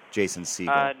actor. Jason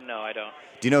Segel. No, I don't.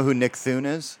 Do you know who Nick Thune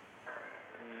is?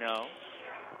 No.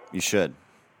 You should.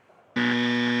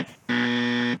 The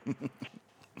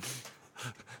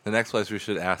next place we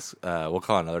should ask, we'll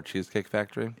call another Cheesecake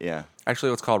Factory. Yeah. Actually,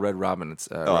 let's call Red Robin. It's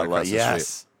right Oh, across the yes.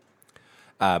 street.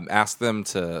 Ask them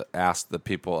to ask the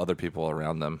other people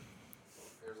around them.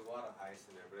 There's a lot of ice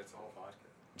in there, but it's all vodka.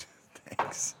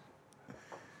 Thanks.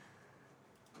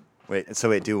 Wait,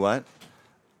 do what?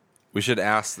 We should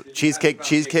ask.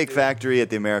 Cheesecake Factory at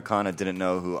the Americana didn't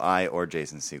know who I or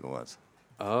Jason Segel was.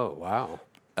 Oh, wow.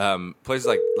 Places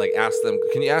like ask them.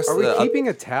 Can you ask? Are we keeping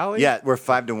a tally? Yeah, we're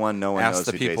 5-1. No one knows ask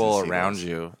the who people Jason Segel around is.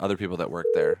 you, other people that work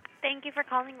there. Thank you for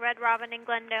calling Red Robin in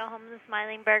Glendale, home of the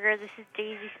Smiling Burger. This is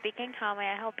Daisy speaking. How may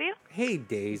I help you? Hey,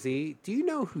 Daisy, do you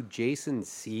know who Jason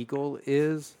Segel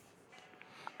is?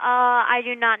 I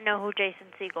do not know who Jason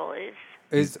Segel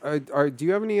is. Do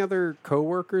you have any other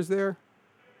coworkers there?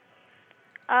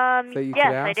 that you Yes,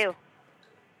 could I ask? do.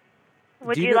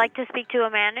 Would Do you you know- like to speak to a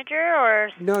manager or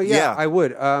No, Yeah. I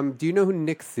would. Do you know who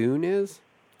Nick Thune is?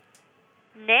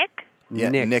 Nick? Yeah,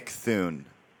 Nick Thune.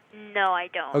 No, I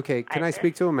don't. Okay, can I either.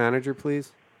 speak to a manager,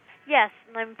 please? Yes,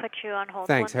 let me put you on hold.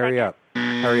 Thanks. One Hurry second. up.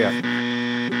 Hurry up.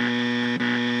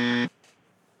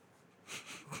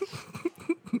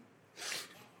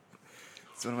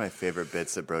 It's one of my favorite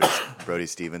bits that Brody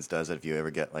Stevens does. If you ever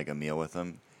get like a meal with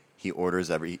him, he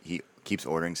keeps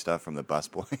ordering stuff from the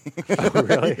busboy. Oh,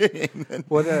 really?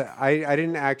 Well, I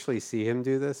didn't actually see him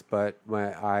do this, but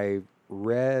I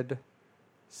read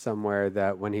somewhere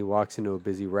that when he walks into a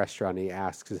busy restaurant, he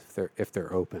asks if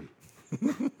they're open.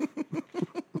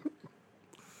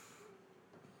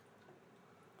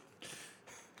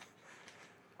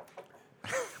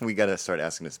 We got to start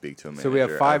asking to speak to a manager. So we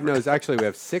have 5 no's. Actually, we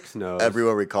have 6 no's.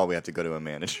 Everywhere we call, we have to go to a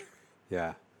manager.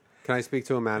 Yeah. Can I speak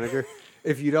to a manager?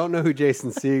 If you don't know who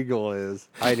Jason Segel is,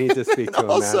 I need to speak to a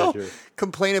Also, manager.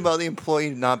 complain about the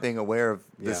employee not being aware of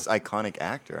this iconic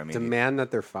actor. I mean, Demand that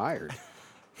they're fired.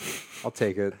 I'll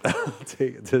take it. I'll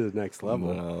take it to the next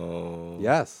level. No.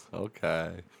 Yes.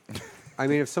 Okay. I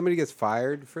mean, if somebody gets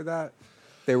fired for that,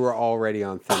 they were already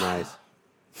on thin ice.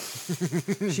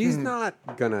 She's not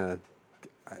gonna.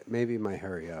 Maybe my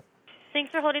hurry up. Thanks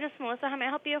for holding us, Melissa. How may I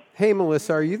help you? Hey,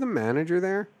 Melissa, are you the manager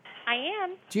there? I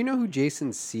am. Do you know who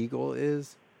Jason Segel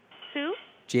is? Who?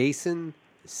 Jason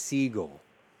Segel.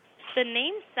 The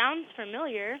name sounds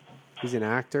familiar. He's an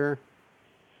actor.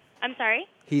 I'm sorry?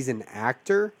 He's an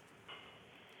actor?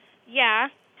 Yeah.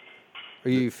 Are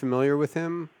you familiar with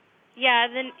him? Yeah,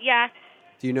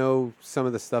 Do you know some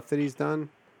of the stuff that he's done?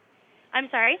 I'm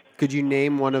sorry? Could you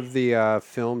name one of the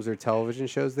films or television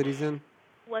shows that he's in?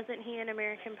 Wasn't he in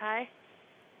American Pie?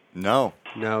 no.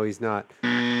 No, he's not. Do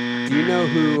you know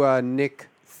who Nick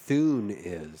Thune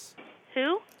is?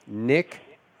 Who? Nick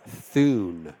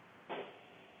Thune.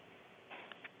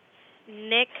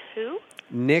 Nick who?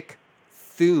 Nick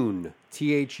Thune.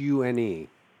 Thune.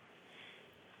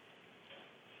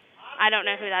 I don't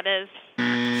know who that is.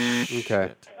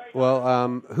 Okay.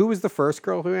 Well, who was the first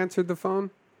girl who answered the phone?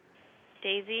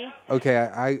 Daisy? Okay,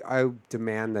 I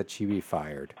demand that she be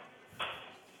fired.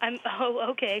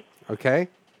 Okay. Okay?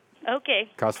 Okay.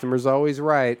 Customer's always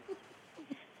right.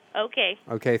 Okay.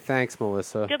 Okay, thanks,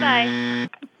 Melissa. Goodbye.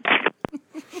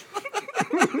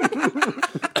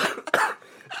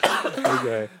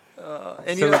 Okay.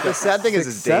 And So the sad thing is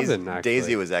 6-7, actually.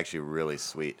 Daisy was actually really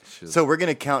sweet. So we're going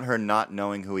to count her not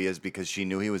knowing who he is because she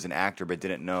knew he was an actor but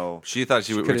didn't know. She thought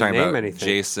we were couldn't talking name about anything.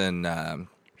 Jason.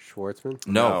 Schwartzman?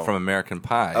 No, from American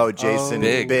Pie. Oh, Jason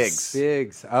Biggs.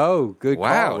 Biggs. Oh, good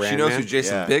Wow, call, she knows who Randman.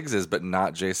 Jason Biggs is, but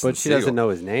not Jason. But she Segel. doesn't know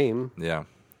his name. Yeah.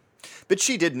 But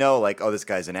she did know, like, oh, this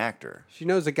guy's an actor. She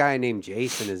knows a guy named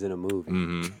Jason is in a movie.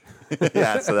 Mm-hmm.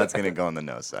 Yeah, so that's going to go on the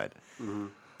no side. Mhm.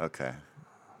 Okay.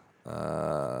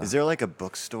 Is there like a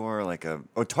bookstore, like a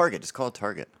Target? Just call it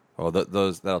Target. Well,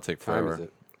 that'll take Time is forever.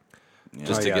 it?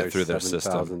 Just to get there's through their 7,000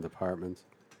 system. departments.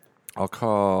 I'll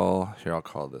call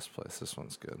this place. This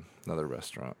one's good. Another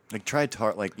restaurant. Like try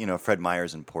Fred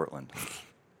Meyer's in Portland.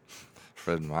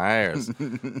 Fred Meyer's. A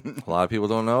lot of people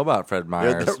don't know about Fred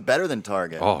Meyer's. They're better than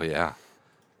Target. Oh yeah,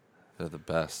 they're the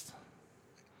best.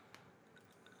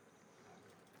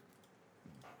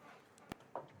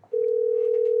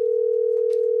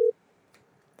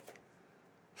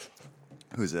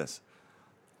 Who's this?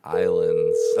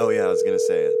 Islands Oh yeah, I was gonna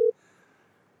say it.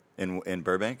 In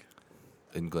Burbank.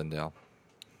 in Glendale.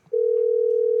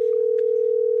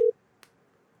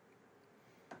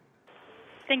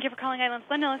 Thank you for calling Islands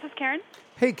Glendale. This is Karen.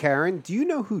 Hey, Karen, do you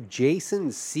know who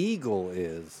Jason Siegel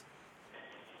is?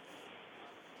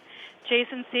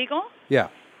 Jason Siegel. Yeah.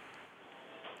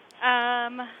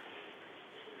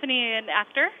 Isn't he an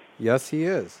actor? Yes, he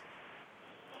is.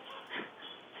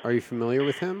 Are you familiar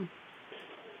with him?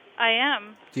 I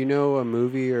am. Do you know a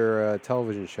movie or a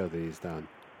television show that he's done?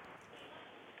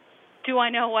 Do I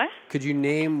know what? Could you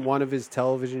name one of his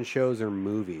television shows or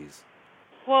movies?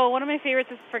 Well, one of my favorites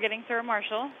is Forgetting Sarah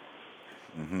Marshall.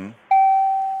 Mm-hmm.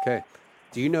 Okay.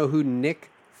 Do you know who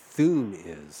Nick Thune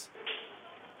is?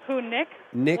 Who, Nick?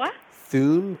 Nick What?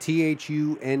 Thune,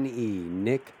 Thune.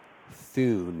 Nick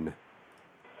Thune.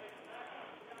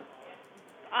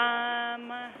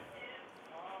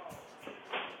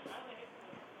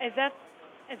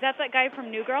 Is that guy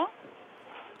from New Girl?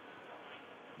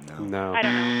 No. I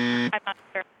don't know. I'm not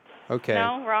sure. Okay.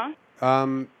 No, wrong?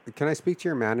 Can I speak to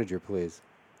your manager, please?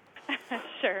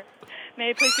 Sure. May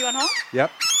I place you on hold?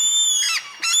 Yep.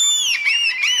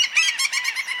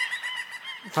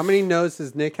 How many no's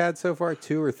has Nick had so far?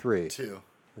 2 or 3? 2.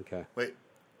 Okay. Wait.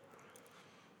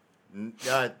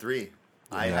 3.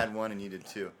 I had 1 and you did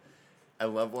 2. I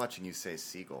love watching you say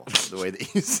seagull. The way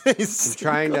that you say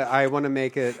seagull. I want to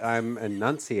make it, I'm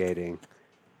enunciating.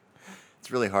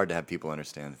 It's really hard to have people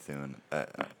understand Thune. Thank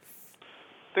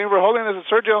you for holding. This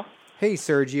is Sergio. Hey,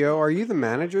 Sergio, are you the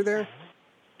manager there?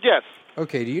 Yes.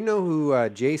 Okay, do you know who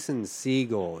Jason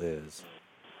Siegel is?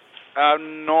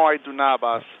 No, I do not,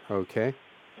 boss. Okay.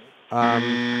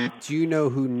 Do you know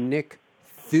who Nick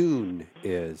Thune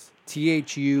is?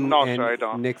 Thune. No, sir, I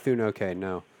don't. Nick Thune, okay,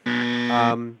 no.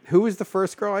 Who was the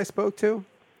first girl I spoke to?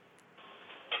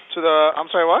 I'm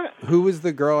sorry, what? Who was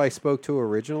the girl I spoke to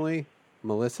originally?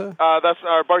 Melissa? That's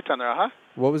our bartender, huh?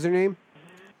 What was her name?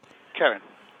 Karen.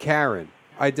 Karen.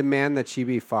 I demand that she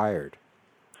be fired.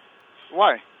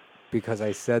 Why? Because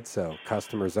I said so.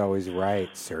 Customer's always right,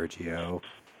 Sergio.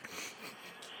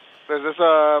 Is this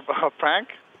a prank?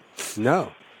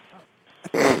 No.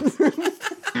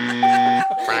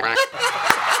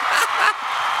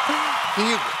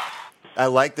 I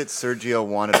like that Sergio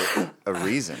wanted a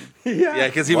reason. Yeah,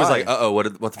 because he was Why? like, "Uh-oh, what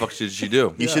the fuck did she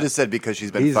do?" You should have said because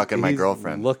she's been fucking my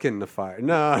girlfriend. Looking to fire.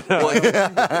 No.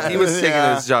 He was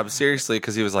taking his job seriously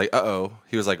because he was like, "Uh-oh."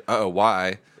 He was like, "Uh-oh,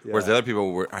 why?" Whereas the other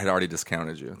people had already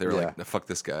discounted you. They were like, "Fuck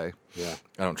this guy. Yeah.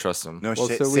 I don't trust him." No, Well,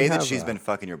 so we say that have she's a- been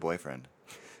fucking your boyfriend.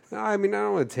 No, I mean, I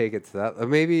don't want to take it to that.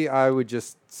 Maybe I would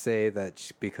just say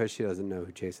that because she doesn't know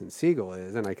who Jason Siegel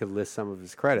is, and I could list some of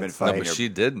his credits. fucking No, but she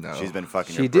did know. She's been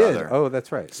fucking She your did. brother. Oh,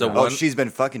 that's right. So No. Oh, she's been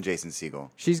fucking Jason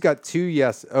Siegel. She's got 2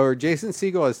 yes, or Jason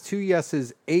Siegel has 2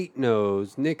 yeses, 8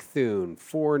 no's. Nick Thune,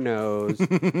 4 no's,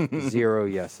 0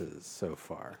 yeses so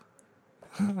far.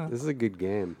 This is a good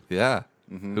game. Yeah.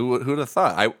 Who would have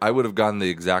thought? I would have gone the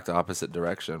exact opposite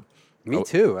direction. Me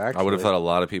too, actually. I would have thought a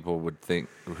lot of people would think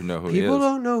who know who he People is.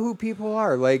 don't know who people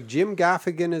are. Like Jim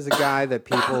Gaffigan is a guy that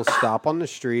people stop on the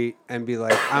street and be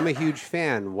like, "I'm a huge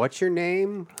fan. What's your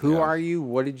name? Who are you?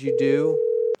 What did you do?"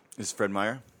 Is Fred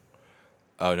Meyer?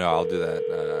 Oh no, I'll do that.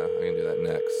 I can do that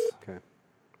next. Okay.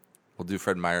 We'll do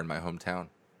Fred Meyer in my hometown,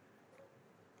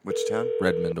 Which town?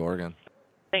 Redmond, Oregon.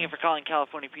 Thank you for calling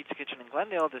California Pizza Kitchen in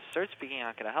Glendale. This is Serge speaking.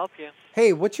 How can I help you?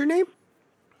 Hey, what's your name?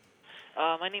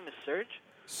 My name is Serge.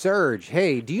 Serge.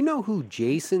 Hey, do you know who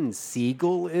Jason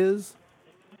Siegel is?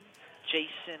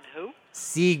 Jason who?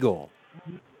 Siegel.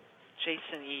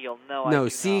 Jason Eagle. No, I No, do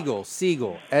Siegel.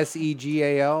 Siegel.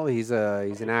 Segal. He's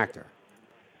an actor.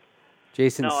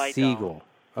 Jason No, I Siegel.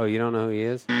 Oh, you don't know who he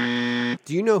is?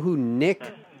 Do you know who Nick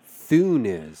Thune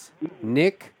is?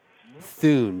 Nick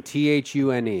Thune.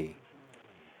 Thune.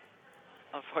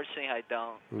 Unfortunately, I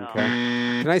don't. No. Okay.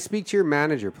 Can I speak to your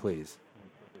manager, please?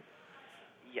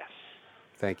 Yes.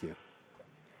 Thank you.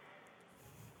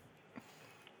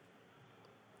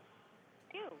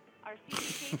 Our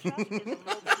CDK truck is a mobile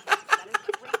that is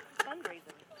great for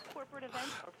fundraisers, corporate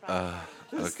events,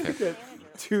 or Okay.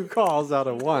 2 calls out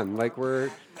of 1. Like we're.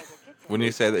 When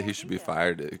you say that he should be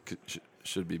fired, it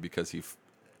should be because he.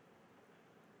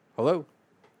 Hello.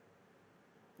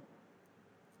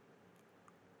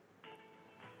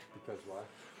 Because what?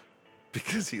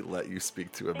 Because he let you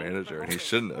speak to a manager, and he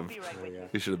shouldn't have.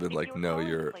 He should have been like, "No,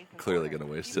 you're clearly going to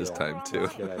waste his time too."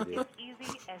 Good idea.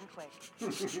 easy and quick.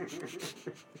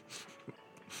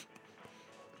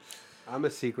 I'm a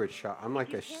secret shop. I'm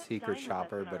like a secret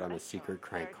shopper, but I'm a secret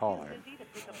crank caller.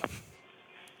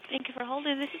 Thank you for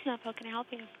holding. This is Nap. How can I help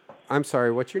you? I'm sorry.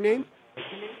 What's your name?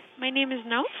 My name is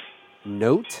Note.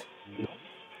 Note.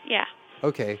 Yeah.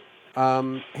 Okay.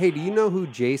 Hey, do you know who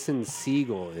Jason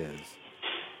Segel is?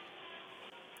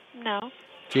 No.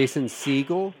 Jason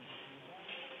Segel?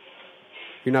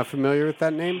 You're not familiar with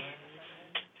that name?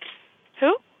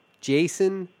 Who?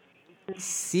 Jason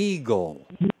Segel.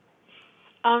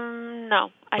 No.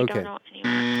 I Okay. don't know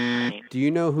anyone. Do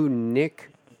you know who Nick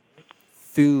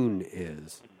Thune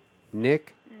is?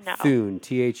 Nick No. Thune,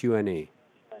 Thune.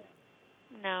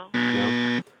 No.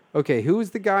 No? Okay, who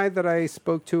was the guy that I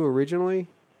spoke to originally?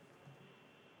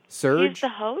 Serge? He's the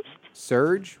host?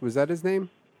 Serge? Was that his name?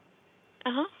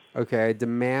 Uh-huh. Okay, I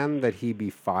demand that he be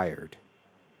fired.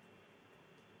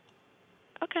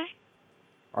 Okay.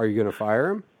 Are you going to fire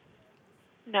him?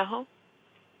 No.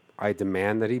 I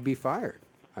demand that he be fired.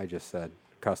 I just said.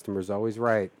 Customer's always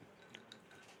right.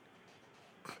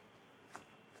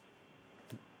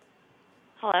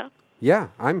 Hello? Yeah,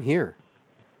 I'm here.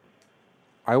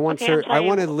 I want Okay, I'm I sorry.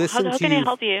 want to listen how to can you. I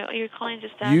help you? You're calling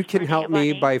just to ask You for can help anything me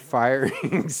about by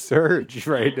firing Serge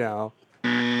right now.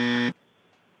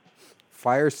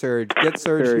 Fire Serge. Get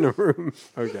Serge in a room.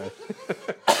 Okay.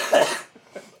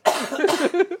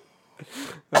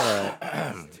 All right.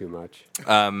 That's too much.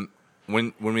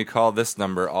 When we call this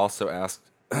number, also ask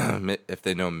if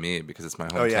they know me because it's my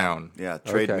hometown. Yeah,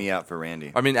 trade Okay. me out for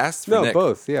Randy. I mean, ask for No, Nick.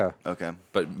 both. Yeah. Okay.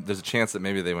 But there's a chance that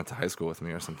maybe they went to high school with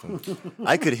me or something.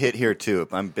 I could hit here too.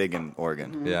 I'm big in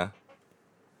Oregon. Yeah.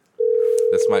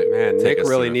 This might Man, take Nick us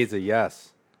really through. needs a yes.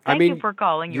 Thank I mean, you for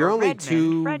calling you're your only Redmond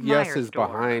two Fred Meyer yeses store.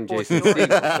 behind For Jason store-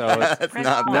 Segel, so it's Press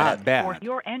not one. not bad. For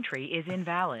your entry is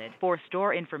invalid. For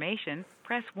store information,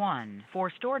 press 1. For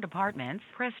store departments,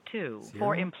 press 2.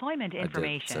 For employment said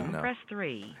information, no. press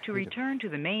 3. To return to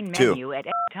the main 2. menu at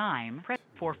any time, press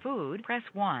for food, press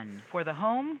 1. For the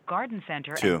home, garden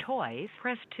center, 2. and toys,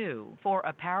 press 2. For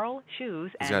apparel,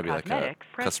 shoes, There's and gotta be like a cosmetics,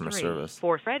 press customer 3. service.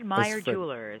 For Fred Meyer Fred.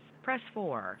 Jewelers, press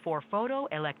 4. For photo,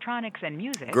 electronics, and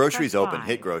music, Grocery's press open. 5.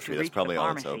 Hit grocery. To That's reach the probably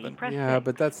all that's pharmacy, open. press Yeah, 6.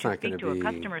 but that's To not speak going to be. a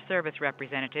customer service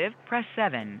representative, press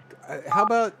 7. How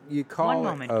about you call? One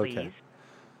moment, okay. please.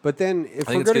 But then, if think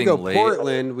we're it's going to go getting late.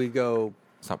 Portland, we go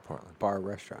It's not Portland. bar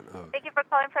restaurant. Oh. Thank you for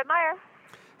calling Fred Meyer.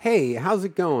 Hey, how's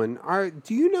it going?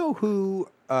 Do you know who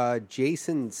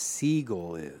Jason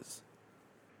Segel is?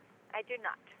 I do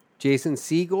not. Jason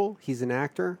Segel? He's an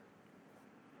actor.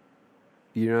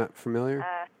 You're not familiar?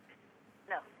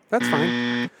 No. That's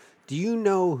fine. Do you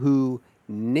know who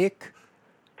Nick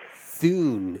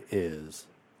Thune is?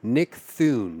 Nick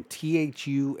Thune,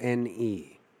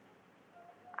 Thune.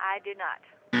 I do not.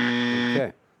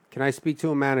 Okay. Can I speak to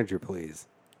a manager, please?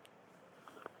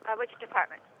 Which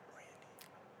department?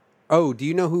 Oh, do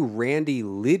you know who Randy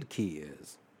Lidkey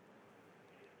is?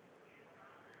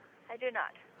 I do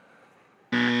not.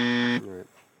 All right.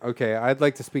 Okay, I'd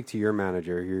like to speak to your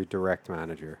manager, your direct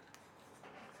manager.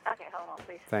 Okay, hold on,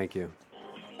 please. Thank you.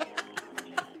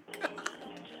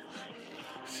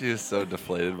 She is so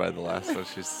deflated by the last one.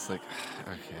 She's just like,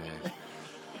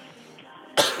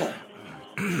 okay.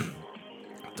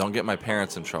 Don't get my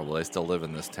parents in trouble. They still live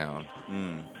in this town.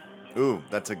 Ooh,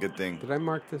 that's a good thing. Did I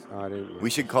mark this? Oh, I didn't. We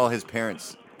should call his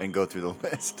parents and go through the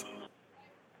list.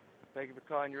 Thank you for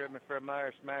calling your Redmond Fred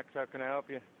Meyer. Max, how can I help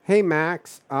you? Hey,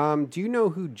 Max. Do you know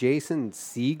who Jason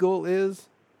Segel is?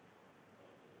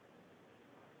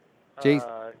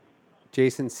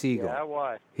 Jason Segel. Yeah,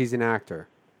 why? He's an actor.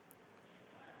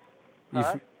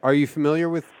 Huh? Are you familiar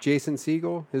with Jason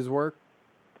Segel, his work?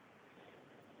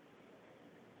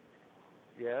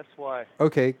 Yes, why?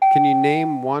 Okay, can you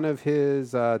name one of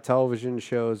his television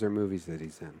shows or movies that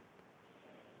he's in?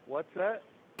 What's that?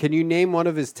 Can you name one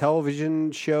of his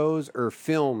television shows or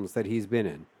films that he's been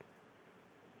in?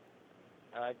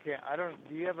 I can't. I don't.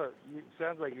 Do you have a?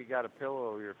 Sounds like you got a pillow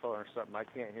over your phone or something. I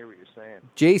can't hear what you're saying.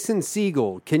 Jason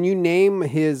Segel. Can you name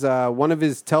his one of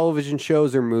his television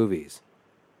shows or movies?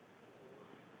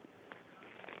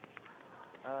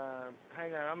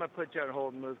 Hang on. I'm gonna put you on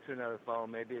hold and move to another phone.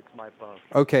 Maybe it's my phone.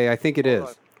 Okay, I think it Hold is.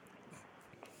 on.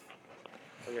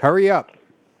 Okay. Hurry up.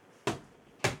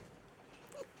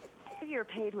 You're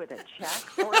paid with a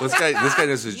check. This guy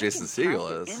knows who Jason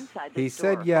Segel is. He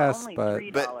said yes, but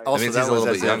also that means that he's a was little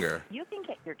as bit if- younger. You can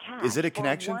get your cash. Is it a for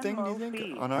connection one thing, do you low think,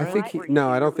 fee. on I our think end? no,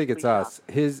 I don't think it's us.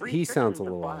 He sounds a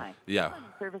little off. Apply. Yeah,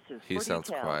 Services he for sounds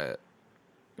details. quiet.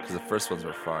 Because the first ones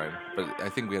were fine. But I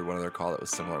think we had one other call that was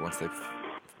similar once they...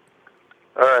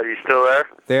 All right, you still there?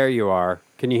 There you are.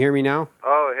 Can you hear me now?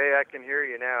 Oh, hey, I can hear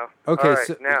you now. Okay, All right,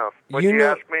 so now, what you you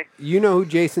know, ask me? You know who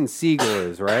Jason Segel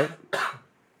is, right?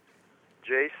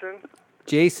 Jason?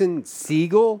 Jason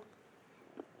Segel?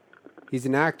 He's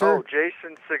an actor? Oh,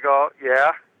 Jason Segal.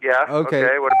 Yeah.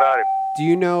 Okay. What about him? Do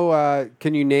you know,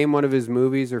 can you name one of his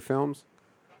movies or films?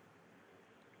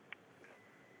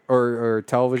 or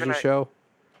television show?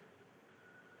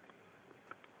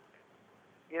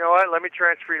 You know what? Let me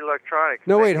transfer you electronics.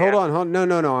 No, wait, hold on.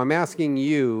 No. I'm asking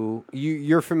you.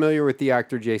 You're familiar with the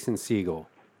actor Jason Segel.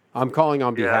 I'm calling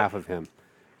on behalf of him.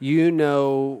 You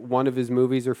know one of his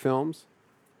movies or films?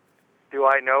 Do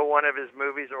I know one of his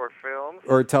movies or films?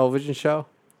 Or a television show?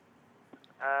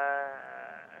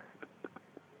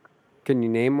 Can you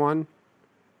name one?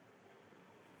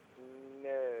 No.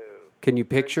 Can you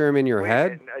picture him in your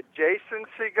head? Jason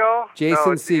Segel?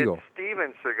 Jason it's Segel.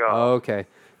 Steven Seagal. Oh, okay.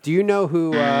 Do you know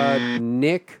who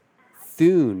Nick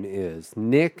Thune is?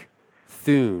 Nick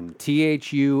Thune.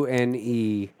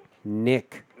 Thune.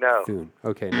 Nick No. Thune.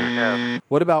 Okay, no.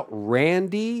 What about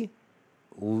Randy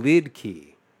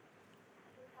Lidkey?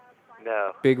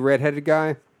 No. Big redheaded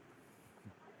guy?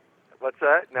 What's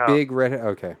that? No. Big redhead.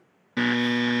 Okay.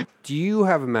 Do you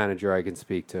have a manager I can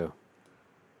speak to?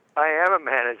 I am a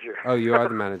manager. Oh, you are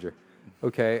the manager.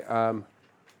 Okay.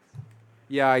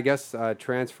 Yeah, I guess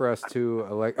transfer us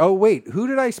to Oh, wait. Who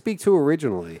did I speak to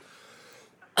originally?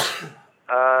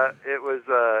 It was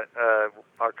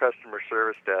our customer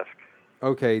service desk.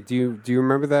 Okay. Do you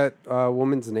remember that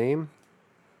woman's name?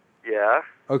 Yeah.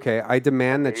 Okay. I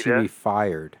demand that she Anita? be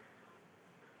fired.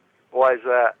 Why is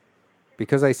that?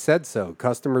 Because I said so.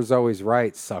 Customer's always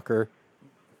right, sucker.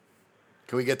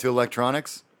 Can we get to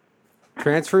electronics?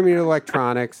 Transfer me to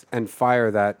electronics and fire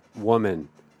that woman.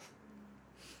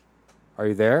 Are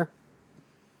you there?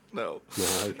 No.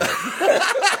 Okay.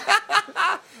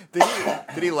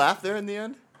 Did he laugh there in the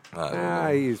end?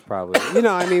 He's probably...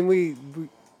 I mean, we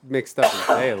mixed up his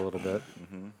day a little bit.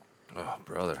 Mm-hmm. Oh,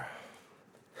 brother.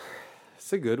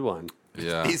 It's a good one.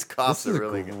 Yeah. These coughs This is are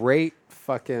really a good. great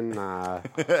fucking...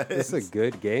 this is a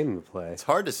good game to play. It's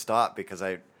hard to stop because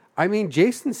I mean,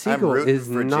 Jason Segel rooting is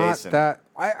for not Jason. that...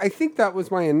 I think that was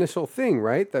my initial thing,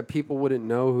 right? That people wouldn't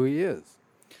know who he is.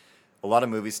 a lot of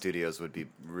movie studios would be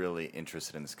really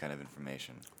interested in this kind of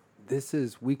information.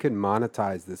 We could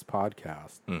monetize this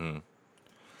podcast Mm-hmm.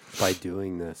 by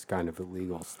doing this kind of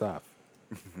illegal stuff.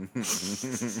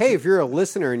 Hey, if you're a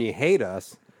listener and you hate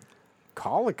us,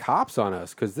 call the cops on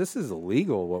us because this is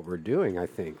illegal what we're doing, I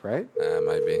think, right?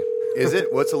 Might be. Is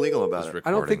it? What's illegal about it?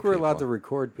 I don't think we're allowed to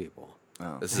record people.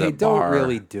 Oh. This is Hey, a don't bar.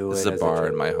 really do This it is a as a bar joke.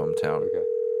 in my hometown. Okay.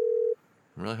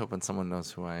 I'm really hoping someone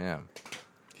knows who I am.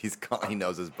 He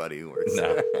knows his buddy who works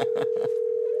No. there.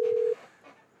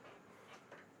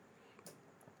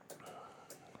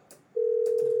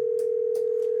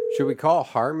 Should we call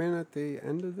Harmon at the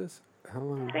end of this? How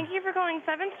long? Thank you for calling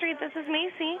 7th Street. This is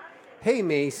Macy. Hey,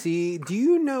 Macy, do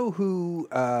you know who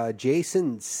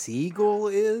Jason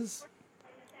Segel is?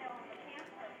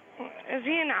 Is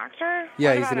he an actor? Yeah,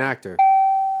 What he's about an him? actor.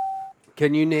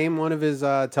 Can you name one of his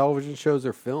television shows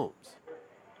or films?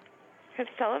 His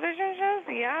television shows?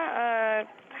 Yeah.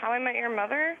 How I Met Your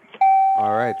Mother.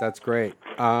 All right, that's great.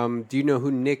 Do you know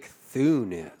who Nick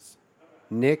Thune is?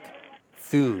 Nick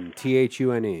Thune,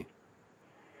 Thune.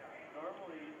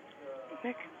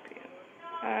 Nick.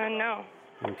 No.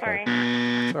 Okay. Sorry.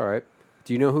 It's all right.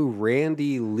 Do you know who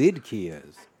Randy Lidkey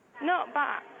is? No,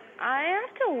 but I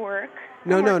have to work.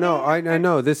 No. I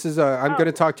know. This is. I'm Oh. going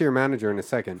to talk to your manager in a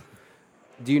second.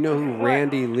 Do you know who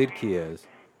Randy Lidkey is?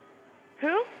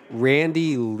 Who?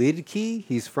 Randy Lidkey?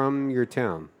 He's from your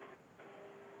town.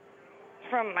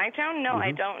 From my town? No,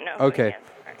 I don't know. who he Okay.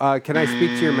 is. Can I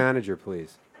speak to your manager,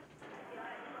 please?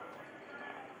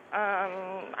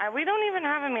 We don't even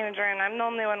have a manager, and I'm the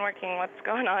only one working. What's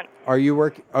going on? Are you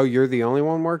working? Oh, you're the only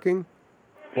one working?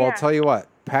 Well, Yeah. I'll tell you what.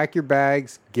 Pack your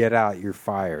bags. Get out. You're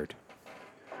fired.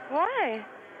 Why?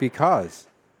 Because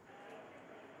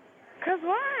 'Cause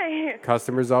why?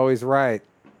 customer's always right.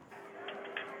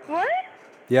 What?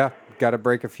 Yeah, got to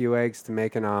break a few eggs to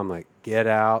make an omelet. Get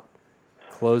out.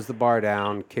 Close the bar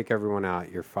down. Kick everyone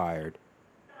out. You're fired.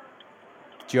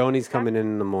 Joni's coming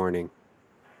in the morning.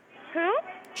 Who?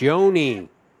 Joni.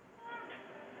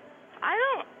 I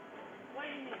don't.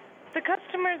 The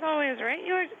customer's always right.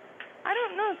 I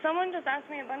don't know. Someone just asked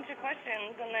me a bunch of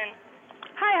questions, and then.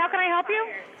 Hi, how can I help you?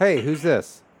 Hey, who's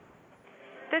this?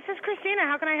 This is Christina.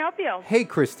 How can I help you? Hey,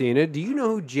 Christina, do you know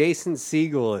who Jason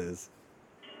Segel is?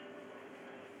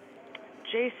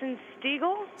 Jason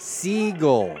Stiegel?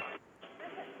 Segel.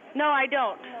 No, I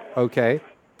don't. Okay.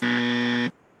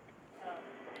 Do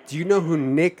you know who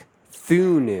Nick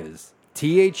Thune is?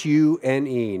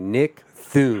 Thune. Nick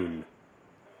Thune.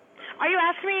 Are you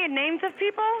asking me names of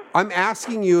people? I'm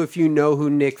asking you if you know who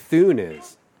Nick Thune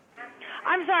is.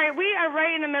 I'm sorry. We are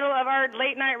right in the middle of our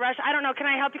late night rush. I don't know. Can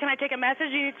I help you? Can I take a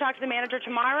message? You need to talk to the manager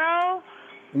tomorrow?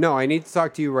 No, I need to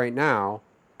talk to you right now.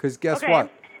 Because guess Okay.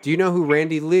 what? Do you know who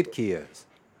Randy Lidkey is?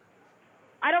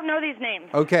 I don't know these names.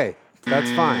 Okay,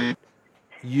 that's fine.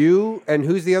 You and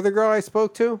who's the other girl I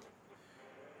spoke to?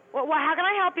 How can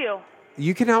I help you?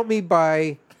 You can help me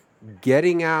by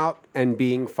getting out and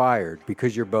being fired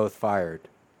because you're both fired.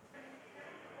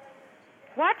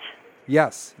 What?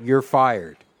 Yes, you're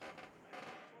fired.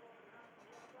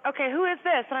 Okay, who is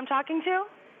this that I'm talking to?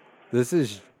 This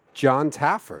is John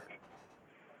Taffer.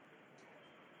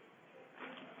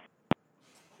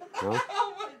 No?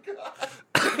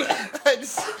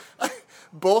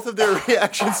 Both of their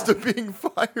reactions to being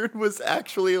fired was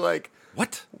actually like,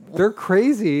 what? They're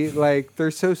crazy. Like,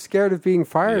 they're so scared of being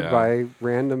fired Yeah. by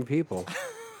random people.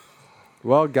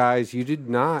 Well, guys, you did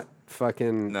not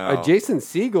fucking... No. Jason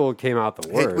Segel came out the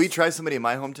hey, worst. can we try somebody in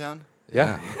my hometown?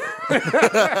 Yeah.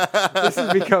 This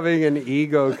is becoming an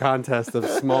ego contest of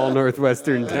small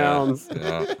northwestern towns.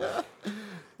 Yeah.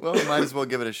 Well, we might as well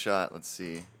give it a shot. Let's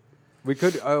see. We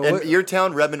could... And your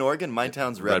town, Redmond, Oregon? My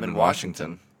town's Redmond,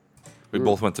 Washington. We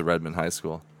both went to Redmond High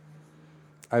School.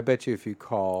 I bet you if you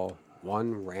call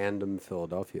one random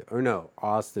Philadelphia... Or no,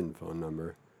 Austin phone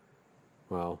number...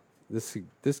 Well, this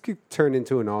could turn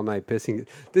into an all-night pissing...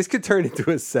 This could turn into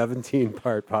a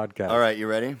 17-part podcast. All right, you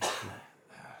ready?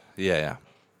 Yeah.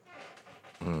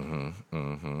 It's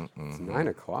 9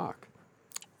 o'clock.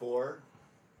 4.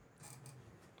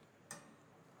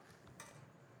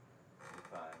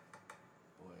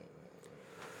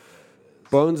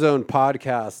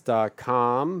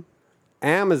 BoneZonePodcast.com,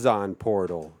 Amazon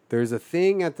portal. There's a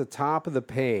thing at the top of the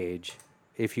page.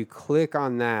 If you click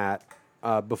on that,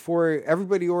 before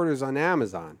everybody orders on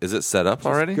Amazon. Is it set up just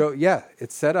already? Yeah,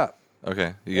 it's set up.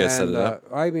 Okay, you guys set it up?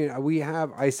 I mean,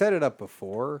 I set it up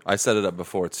before. I set it up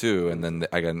before, too, and then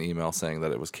I got an email saying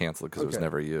that it was canceled because it was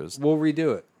never used. We'll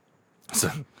redo it. So,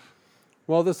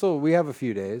 well, we have a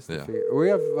few days. Yeah. We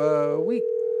have a week.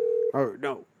 Oh,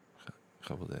 no.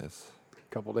 Couple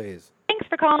days. Thanks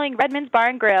for calling Redmond's Bar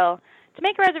and Grill. To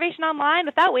make a reservation online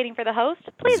without waiting for the host,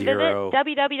 please visit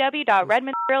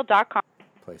www.redmondsgrill.com.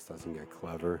 Place doesn't get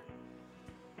clever.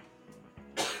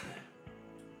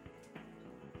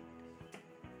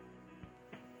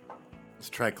 Let's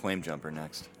try Claim Jumper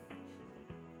next.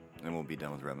 Then we'll be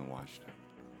done with Redmond, Washington.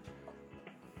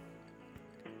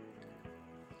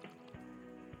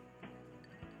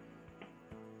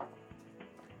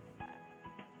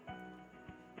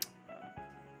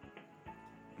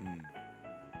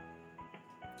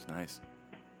 It's nice.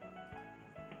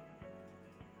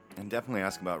 And definitely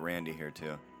ask about Randy here,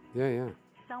 too. Yeah.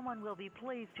 Someone will be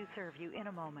pleased to serve you in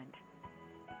a moment.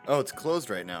 Oh, it's closed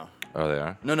right now. Oh, they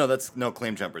are? No,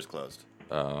 Claim Jumper's closed.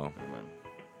 Oh. Never mind.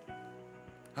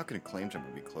 How can a Claim Jumper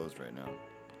be closed right now?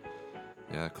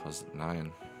 Yeah, it closed at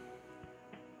 9.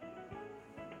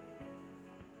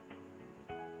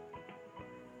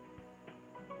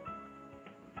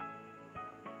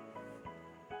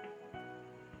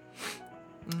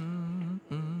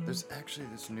 There's actually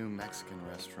this new Mexican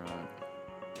restaurant.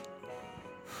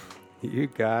 You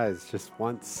guys just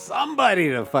want somebody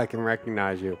to fucking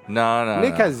recognize you. No.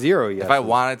 Nick has 0 yeses. If I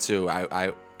wanted to,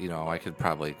 I could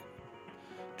probably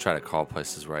try to call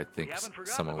places where I think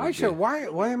someone would Actually, be.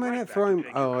 why am I not throwing...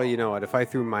 Oh, you know what? If I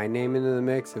threw my name into the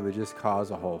mix, it would just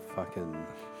cause a whole fucking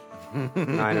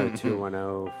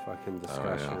 90210 fucking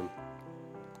discussion.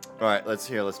 All right, let's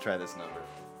try this number.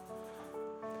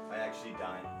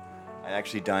 I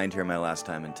actually dined here my last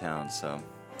time in town, so.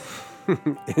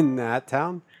 In that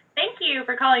town? Thank you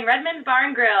for calling Redmond's Bar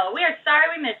and Grill. We are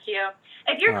sorry we missed you.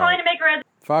 If you're calling to make a reservation...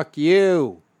 Fuck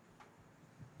you.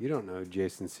 You don't know who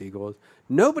Jason Segel is.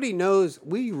 Nobody knows.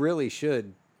 We really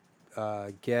should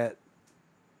get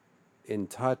in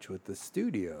touch with the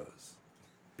studios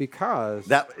because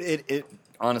it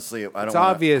honestly, I don't. It's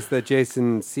obvious that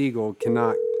Jason Segel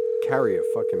cannot carry a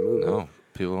fucking movie. No,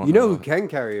 people don't You know know who can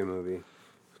carry a movie?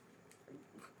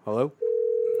 Hello,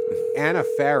 Anna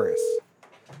Faris.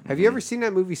 Have you ever seen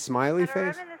that movie Smiley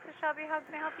Face? This is Shelby. How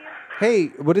can I help you? Hey,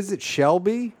 what is it,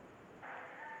 Shelby?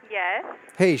 Yes.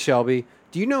 Hey, Shelby.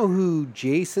 Do you know who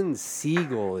Jason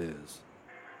Segel is?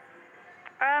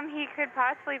 He could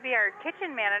possibly be our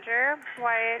kitchen manager.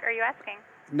 Why are you asking?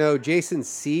 No, Jason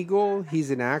Segel.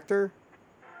 He's an actor.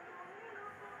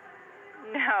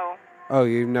 No. Oh,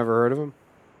 you've never heard of him?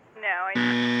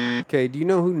 No. Okay, do you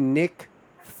know who Nick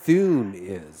Thune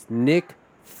is? Nick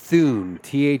Thune.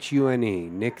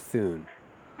 Thune. Nick Thune.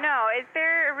 No. Is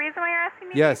there a reason why you're asking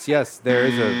me? Yes, there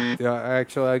is a...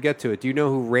 actually, I'll get to it. Do you know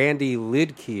who Randy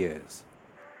Lidkey is?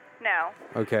 No.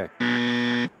 Okay.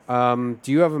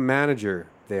 Do you have a manager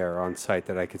there on site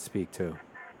that I could speak to?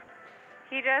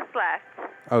 He just left.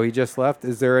 Oh, he just left?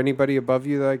 Is there anybody above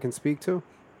you that I can speak to?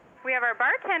 We have our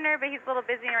bartender, but he's a little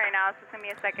busy right now, so it's going to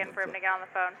be a second for him to get on the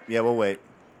phone. Yeah, we'll wait.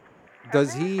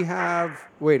 Does he have...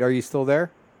 Wait, are you still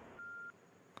there?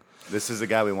 This is the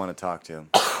guy we want to talk to.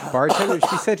 Bartender,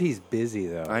 she said he's busy,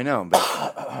 though. I know,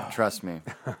 but trust me.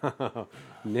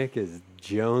 Nick is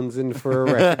jonesing for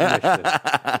a recognition.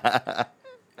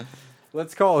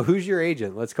 Let's call... Who's your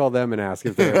agent? Let's call them and ask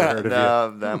if they've ever heard of you.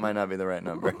 No, that might not be the right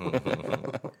number.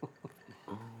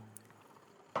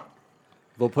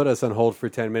 They'll put us on hold for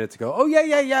 10 minutes and go, oh, yeah.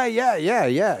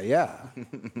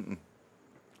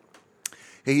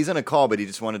 Hey, he's on a call, but he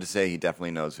just wanted to say he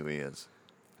definitely knows who he is.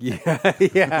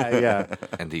 Yeah.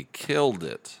 And he killed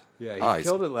it. Yeah, he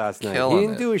killed it last night. He killing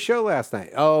didn't do a show last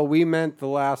night. Oh, we meant the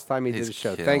last time he did a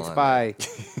show. Thanks, killing bye.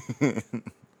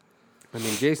 I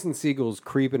mean, Jason Siegel's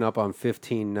creeping up on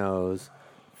 15 no's,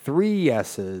 3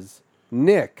 yeses.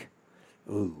 Nick,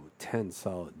 10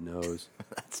 solid no's.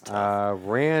 That's tough.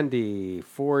 Randy,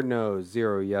 4 no's,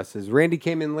 0 yeses. Randy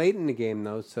came in late in the game,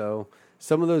 though, so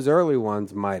some of those early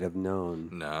ones might have known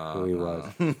who he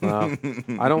was. Well,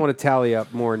 I don't want to tally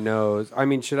up more no's. I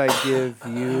mean, should I give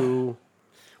you...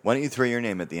 Why don't you throw your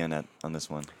name at the end on this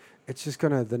one? It's just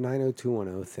going to... The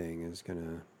 90210 thing is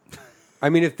going to... I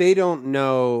mean, if they don't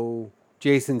know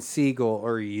Jason Siegel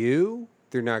or you,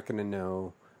 they're not going to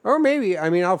know. Or maybe, I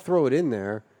mean, I'll throw it in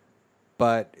there,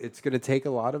 but it's going to take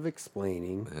a lot of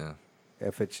explaining. Yeah.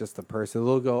 If it's just a person,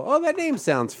 they'll go, oh, that name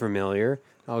sounds familiar.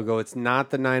 I'll go, it's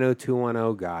not the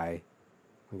 90210 guy.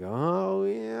 I go, oh,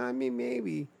 yeah, I mean,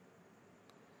 maybe.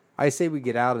 I say we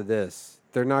get out of this.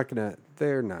 They're not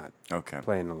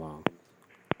playing along.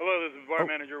 Hello, this is bar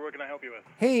manager. What can I help you with?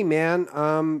 Hey, man,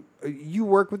 you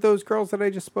work with those girls that I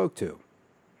just spoke to.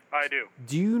 I do.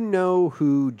 Do you know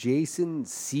who Jason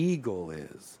Siegel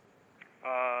is?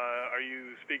 Are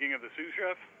you speaking of the sous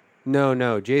chef?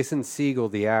 No, Jason Siegel,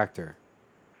 the actor.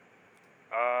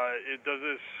 Does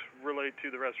this relate to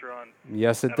the restaurant?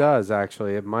 Yes, it does,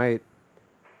 actually. It might.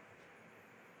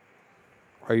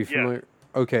 Are you familiar?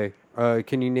 Yes. Okay.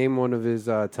 Can you name one of his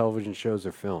television shows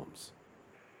or films?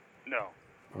 No.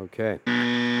 Okay.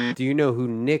 Do you know who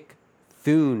Nick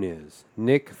Thune is?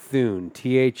 Nick Thune.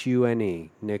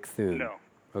 Thune. Nick Thune. No.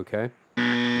 Okay.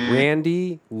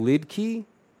 Randy Lidke?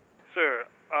 Sir,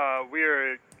 we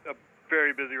are a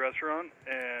very busy restaurant,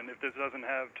 and if this doesn't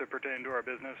have to pertain to our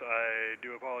business, I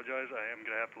do apologize. I am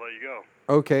going to have to let you go.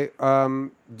 Okay.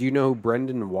 Do you know who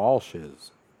Brendan Walsh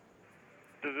is?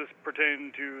 Does this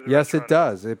pertain to the Yes, restaurant? it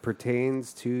does. It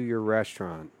pertains to your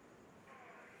restaurant.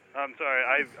 I'm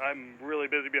sorry. I'm really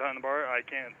busy behind the bar. I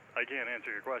can't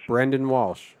answer your question. Brendan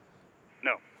Walsh.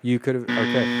 No. You could have.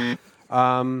 Okay.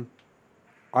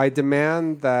 I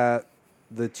demand that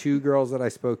the 2 girls that I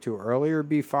spoke to earlier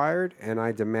be fired, and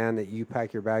I demand that you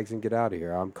pack your bags and get out of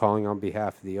here. I'm calling on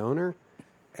behalf of the owner,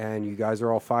 and you guys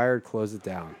are all fired. Close it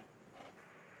down.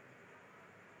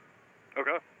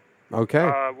 Okay.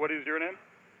 Okay. What is your name?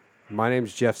 My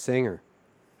name's Jeff Singer.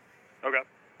 Okay.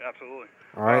 Absolutely.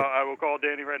 All right. I will call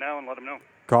Danny right now and let him know.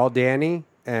 Call Danny,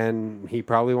 and he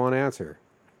probably won't answer.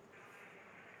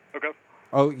 Okay.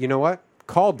 Oh, you know what?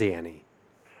 Call Danny.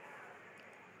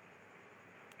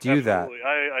 Do that. Absolutely.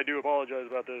 I do apologize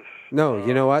about this. No,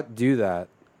 you know what? Do that.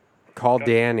 Call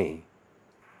Danny.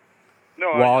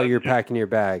 No. While you're packing your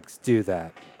bags, do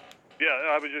that. Yeah,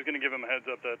 I was just going to give him a heads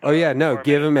up that... Oh, yeah, no,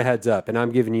 give him a heads up, and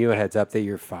I'm giving you a heads up that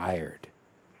you're fired.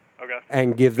 Okay.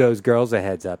 And give those girls a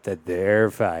heads up that they're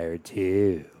fired,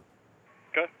 too.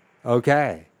 Okay.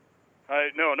 Okay. I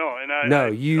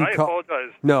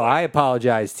apologize. No, I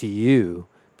apologize to you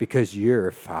because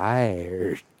you're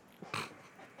fired.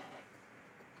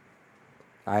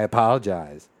 I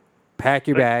apologize. Pack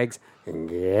your bags and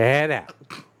get out.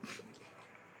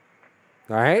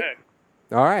 All right? Okay.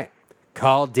 All right.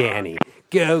 Call Danny.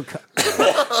 Go.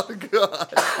 Oh,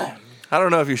 God. I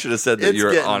don't know if you should have said that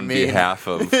you're on behalf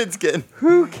of. It's getting.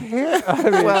 Who cares? I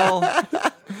mean, Well,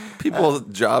 people's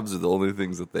jobs are the only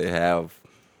things that they have.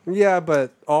 yeah,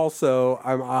 but also,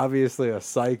 I'm obviously a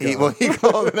psycho. He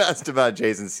called and asked about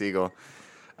Jason Siegel.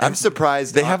 I'm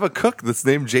surprised. They have a cook that's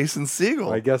named Jason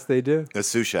Siegel. I guess they do. A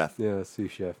sous chef. Yeah, a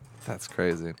sous chef. That's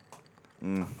crazy.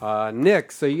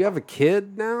 Nick, so you have a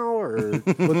kid now, or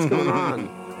what's going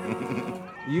on?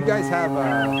 You guys have